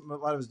thing, but a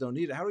lot of us don't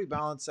need it. How do we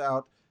balance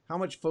out? How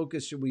much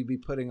focus should we be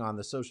putting on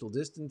the social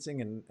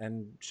distancing,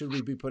 and should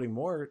we be putting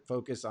more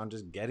focus on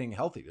just getting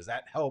healthy? Does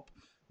that help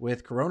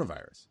with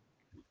coronavirus?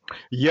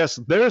 Yes,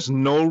 there's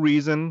no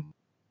reason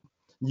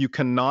you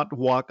cannot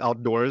walk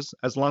outdoors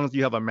as long as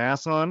you have a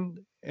mask on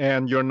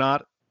and you're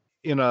not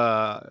in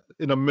the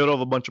middle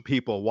of a bunch of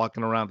people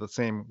walking around with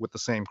the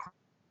same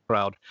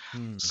crowd.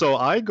 Hmm. So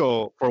I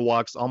go for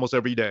walks almost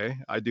every day.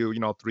 I do,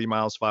 3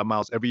 miles, 5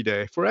 miles every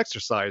day for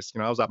exercise.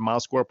 I was at Mile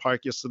Square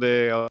Park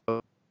yesterday. I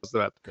was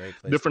at Great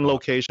place different to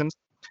walk. locations.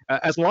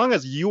 As long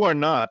as you are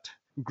not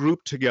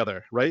grouped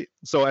together, right?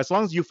 So as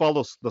long as you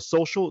follow the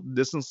social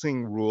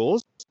distancing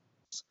rules,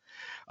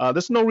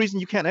 there's no reason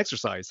you can't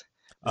exercise.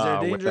 Is there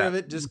a With danger that. of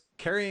it just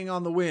carrying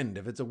on the wind?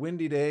 If it's a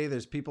windy day,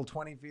 there's people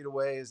 20 feet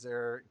away.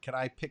 Can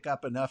I pick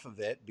up enough of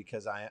it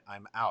because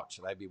I'm out?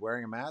 Should I be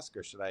wearing a mask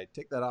or should I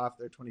take that off?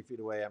 They're 20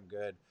 feet away. I'm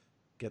good.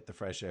 Get the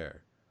fresh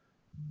air.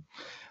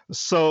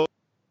 So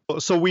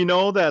we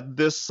know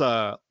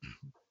that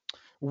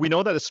we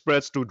know that it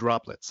spreads through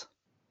droplets.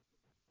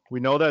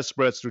 We know that it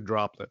spreads through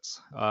droplets,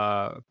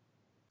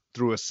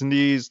 through a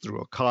sneeze,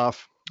 through a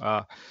cough.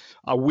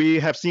 We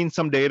have seen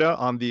some data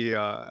on the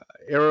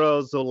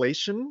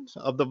aerosolation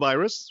of the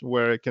virus,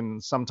 where it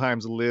can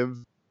sometimes live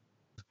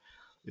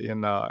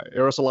in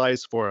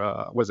aerosolized for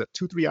was it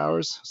 2-3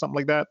 hours, something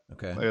like that.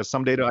 Okay.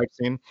 Some data I've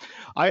seen.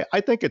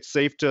 I think it's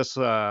safe just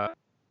to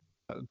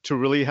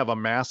really have a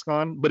mask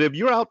on. But if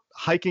you're out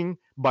hiking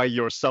by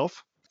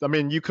yourself, I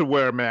mean, you could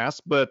wear a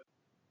mask, but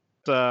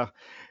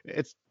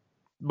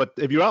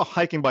if you're out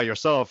hiking by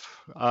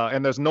yourself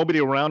and there's nobody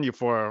around you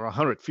for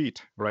 100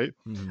 feet, right?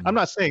 Mhm. I'm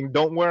not saying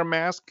don't wear a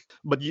mask,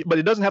 but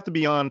it doesn't have to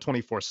be on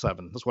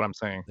 24/7. That's what I'm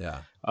saying.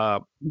 Yeah.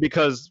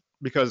 Because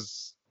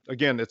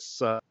again,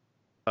 it's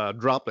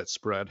droplet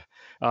spread.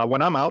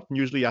 When I'm out,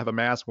 usually I have a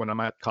mask. When I'm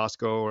at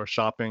Costco or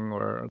shopping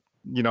or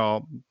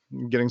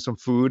getting some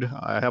food,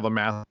 I have a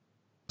mask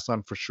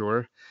on for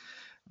sure.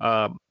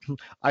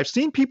 I've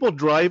seen people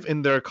drive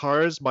in their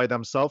cars by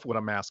themselves with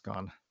a mask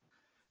on.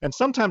 And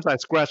sometimes I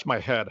scratch my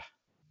head,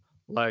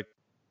 like,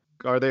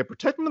 are they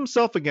protecting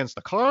themselves against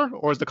the car,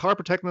 or is the car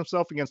protecting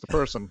themselves against the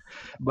person?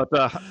 But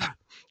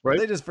right?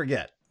 They just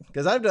forget,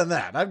 because I've done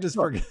that. I've just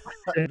forget.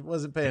 I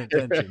wasn't paying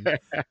attention.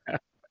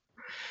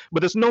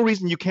 But there's no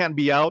reason you can't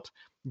be out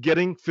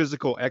getting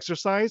physical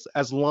exercise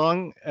as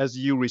long as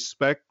you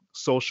respect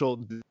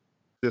social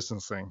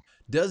distancing.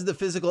 Does the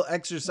physical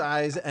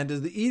exercise and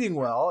does the eating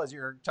well, as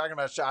you're talking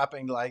about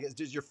shopping, like,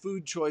 does your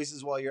food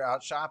choices while you're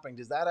out shopping,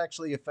 does that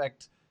actually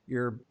affect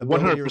your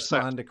ability to 100%.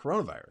 respond to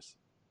coronavirus?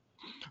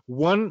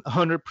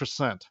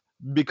 100%.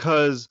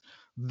 Because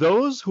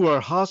those who are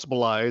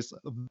hospitalized,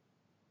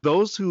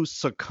 those who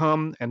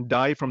succumb and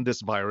die from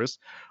this virus,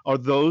 are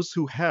those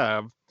who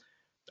have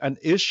an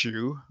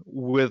issue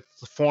with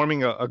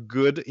forming a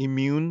good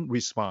immune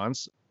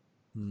response,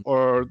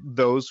 or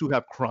those who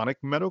have chronic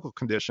medical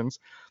conditions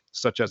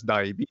such as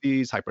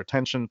diabetes,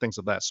 hypertension, things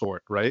of that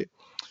sort, right?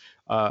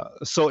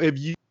 So if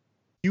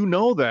you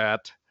know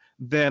that,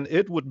 then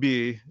it would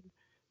be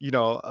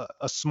a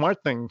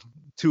smart thing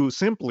to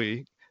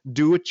simply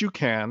do what you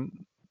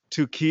can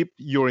to keep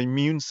your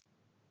immune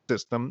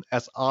system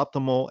as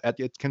optimal as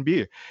it can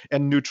be.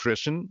 And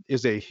nutrition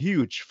is a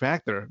huge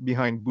factor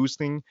behind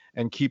boosting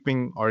and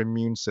keeping our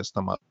immune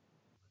system up.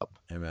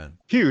 Amen.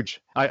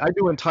 Huge. I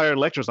do entire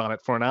lectures on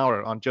it for an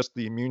hour on just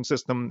the immune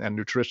system and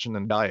nutrition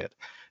and diet.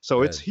 So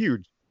Good. It's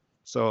huge.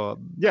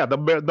 So yeah,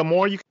 the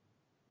more you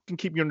can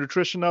keep your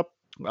nutrition up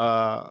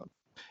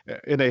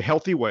in a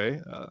healthy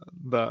way,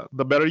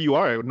 the better you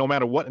are, no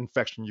matter what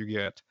infection you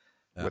get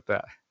with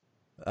that.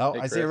 Oh, Hey,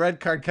 I see a Chris. red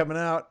card coming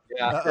out.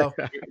 Yeah. Uh-oh.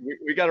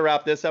 We got to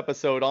wrap this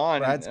episode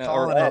on. Brad's or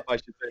calling up, it. I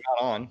should say,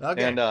 not on.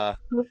 Okay. And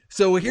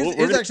So here's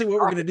we're gonna actually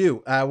what we're going to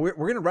do. We're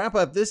going to wrap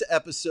up this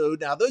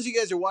episode. Now, those of you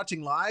guys who are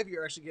watching live,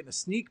 you're actually getting a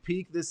sneak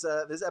peek. This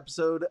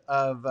episode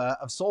of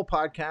Soul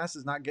Podcast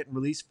is not getting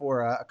released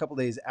for a couple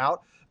days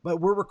out,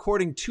 but we're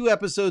recording 2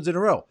 episodes in a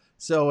row.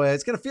 So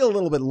it's going to feel a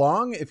little bit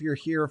long if you're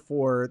here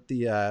for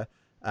the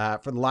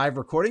live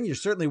recording. You're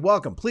certainly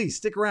welcome. Please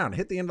stick around,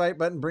 hit the invite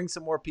button, bring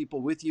some more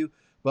people with you.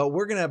 But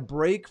we're gonna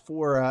break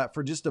for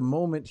just a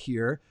moment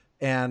here,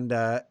 and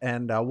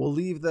we'll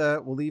leave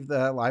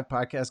the live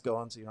podcast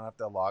going, so you don't have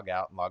to log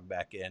out and log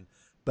back in.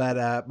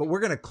 But we're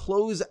gonna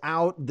close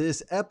out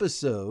this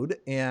episode,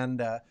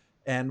 and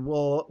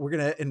we're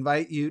gonna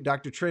invite you,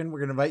 Dr. Trinh.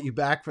 We're gonna invite you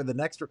back for the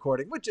next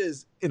recording, which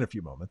is in a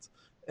few moments.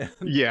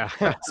 Yeah.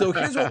 So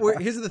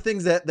here's the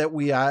things that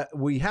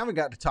we haven't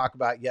got to talk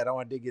about yet. I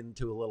want to dig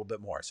into a little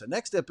bit more. So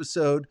next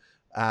episode,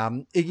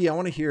 Iggy, I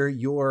want to hear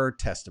your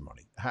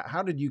testimony.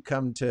 How did you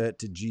come to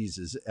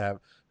Jesus? How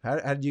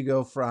did you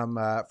go from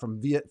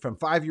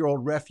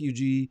 5-year-old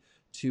refugee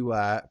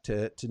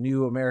to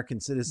new American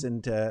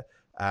citizen to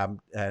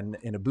and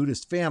in a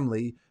Buddhist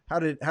family? How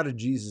did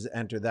Jesus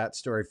enter that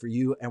story for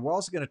you? And we're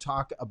also going to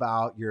talk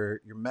about your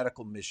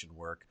medical mission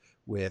work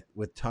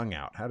with Tongue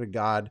Out. How did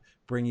God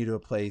bring you to a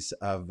place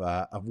of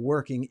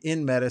working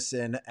in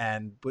medicine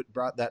and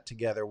brought that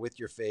together with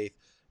your faith?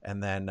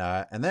 And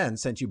then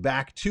sent you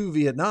back to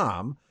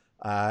Vietnam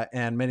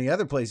and many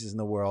other places in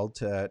the world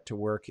to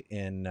work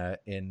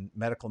in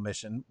medical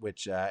mission,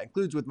 which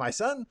includes with my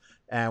son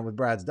and with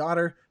Brad's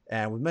daughter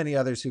and with many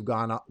others who've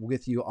gone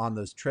with you on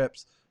those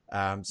trips.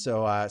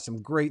 So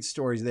some great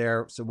stories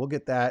there. So we'll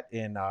get that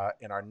in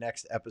our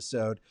next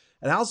episode.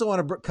 And I also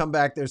want to come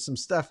back. There's some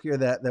stuff here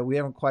that we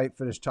haven't quite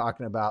finished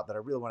talking about that I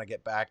really want to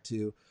get back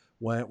to.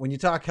 when you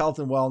talk health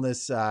and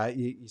wellness,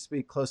 you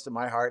speak close to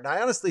my heart. And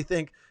I honestly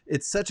think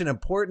it's such an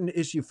important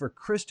issue for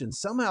Christians.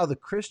 Somehow the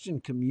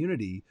Christian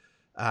community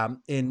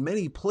in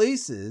many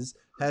places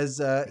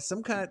has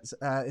some kind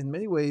of, in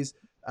many ways,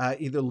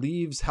 either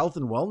leaves health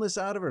and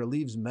wellness out of it or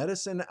leaves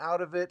medicine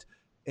out of it.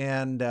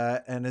 And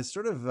has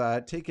sort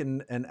of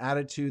taken an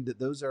attitude that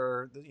those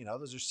are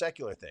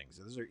secular things,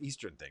 or those are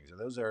Eastern things, or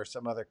those are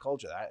some other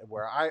culture.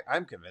 Where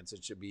I'm convinced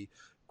it should be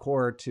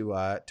core to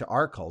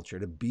our culture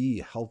to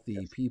be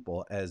healthy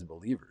people as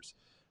believers.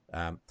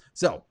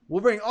 So we'll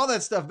bring all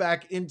that stuff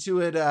back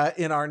into it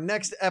in our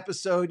next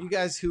episode. You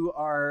guys who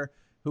are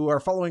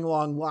following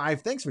along live,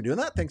 thanks for doing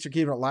that. Thanks for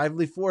keeping it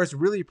lively for us.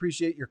 Really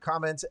appreciate your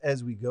comments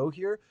as we go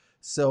here.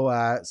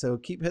 So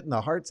keep hitting the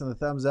hearts and the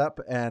thumbs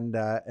up, and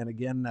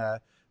again,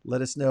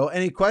 let us know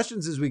any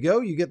questions as we go.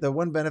 You get the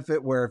one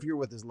benefit where if you're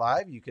with us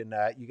live, you can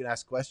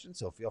ask questions.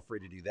 So feel free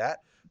to do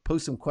that.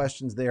 Post some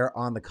questions there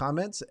on the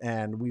comments,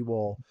 and we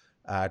will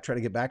try to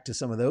get back to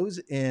some of those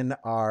in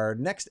our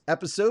next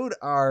episode.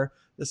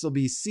 This will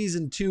be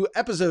season 2,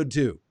 episode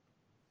 2,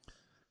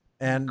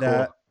 and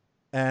cool.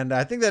 And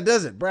I think that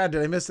does it. Brad,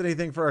 did I miss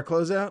anything for our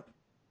closeout?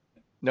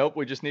 Nope,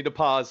 we just need to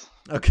pause.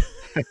 Okay.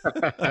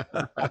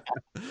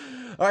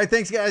 All right,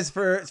 thanks guys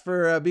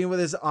for being with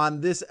us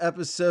on this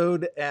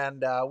episode,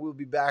 and we'll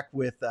be back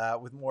with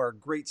more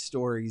great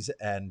stories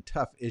and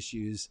tough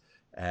issues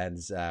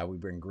as we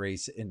bring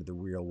grace into the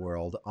real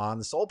world on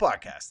the Soul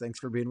Podcast. Thanks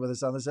for being with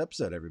us on this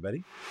episode,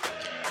 everybody.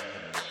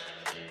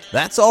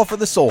 That's all for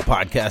the Soul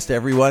Podcast,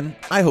 everyone.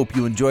 I hope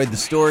you enjoyed the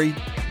story.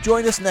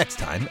 Join us next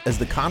time as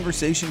the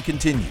conversation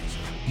continues.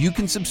 You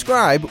can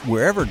subscribe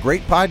wherever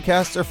great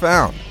podcasts are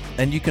found,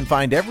 and you can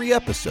find every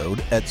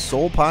episode at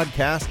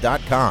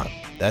soulepodcast.com.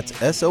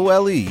 That's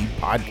SOLE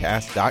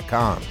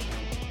podcast.com.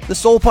 The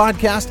Soul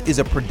Podcast is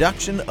a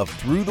production of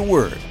Through the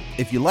Word.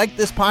 If you like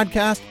this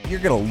podcast, you're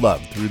going to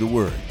love Through the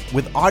Word,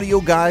 with audio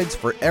guides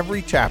for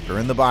every chapter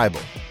in the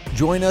Bible.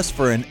 Join us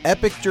for an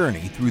epic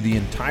journey through the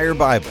entire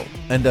Bible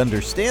and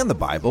understand the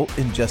Bible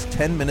in just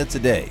 10 minutes a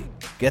day.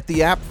 Get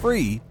the app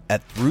free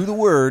at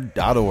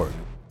throughtheword.org.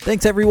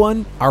 Thanks,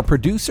 everyone. Our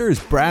producer is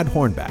Brad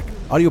Hornback.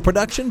 Audio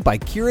production by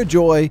Kira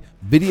Joy.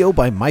 Video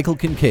by Michael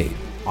Kincaid.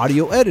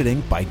 Audio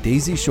editing by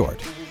Daisy Short.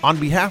 On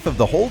behalf of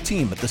the whole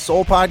team at the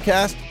Soul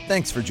Podcast,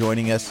 thanks for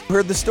joining us. You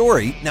heard the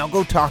story, now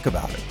go talk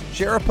about it.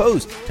 Share a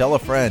post, tell a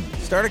friend,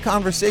 start a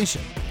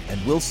conversation,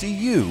 and we'll see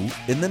you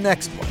in the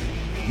next one.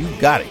 You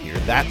gotta hear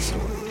that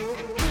story.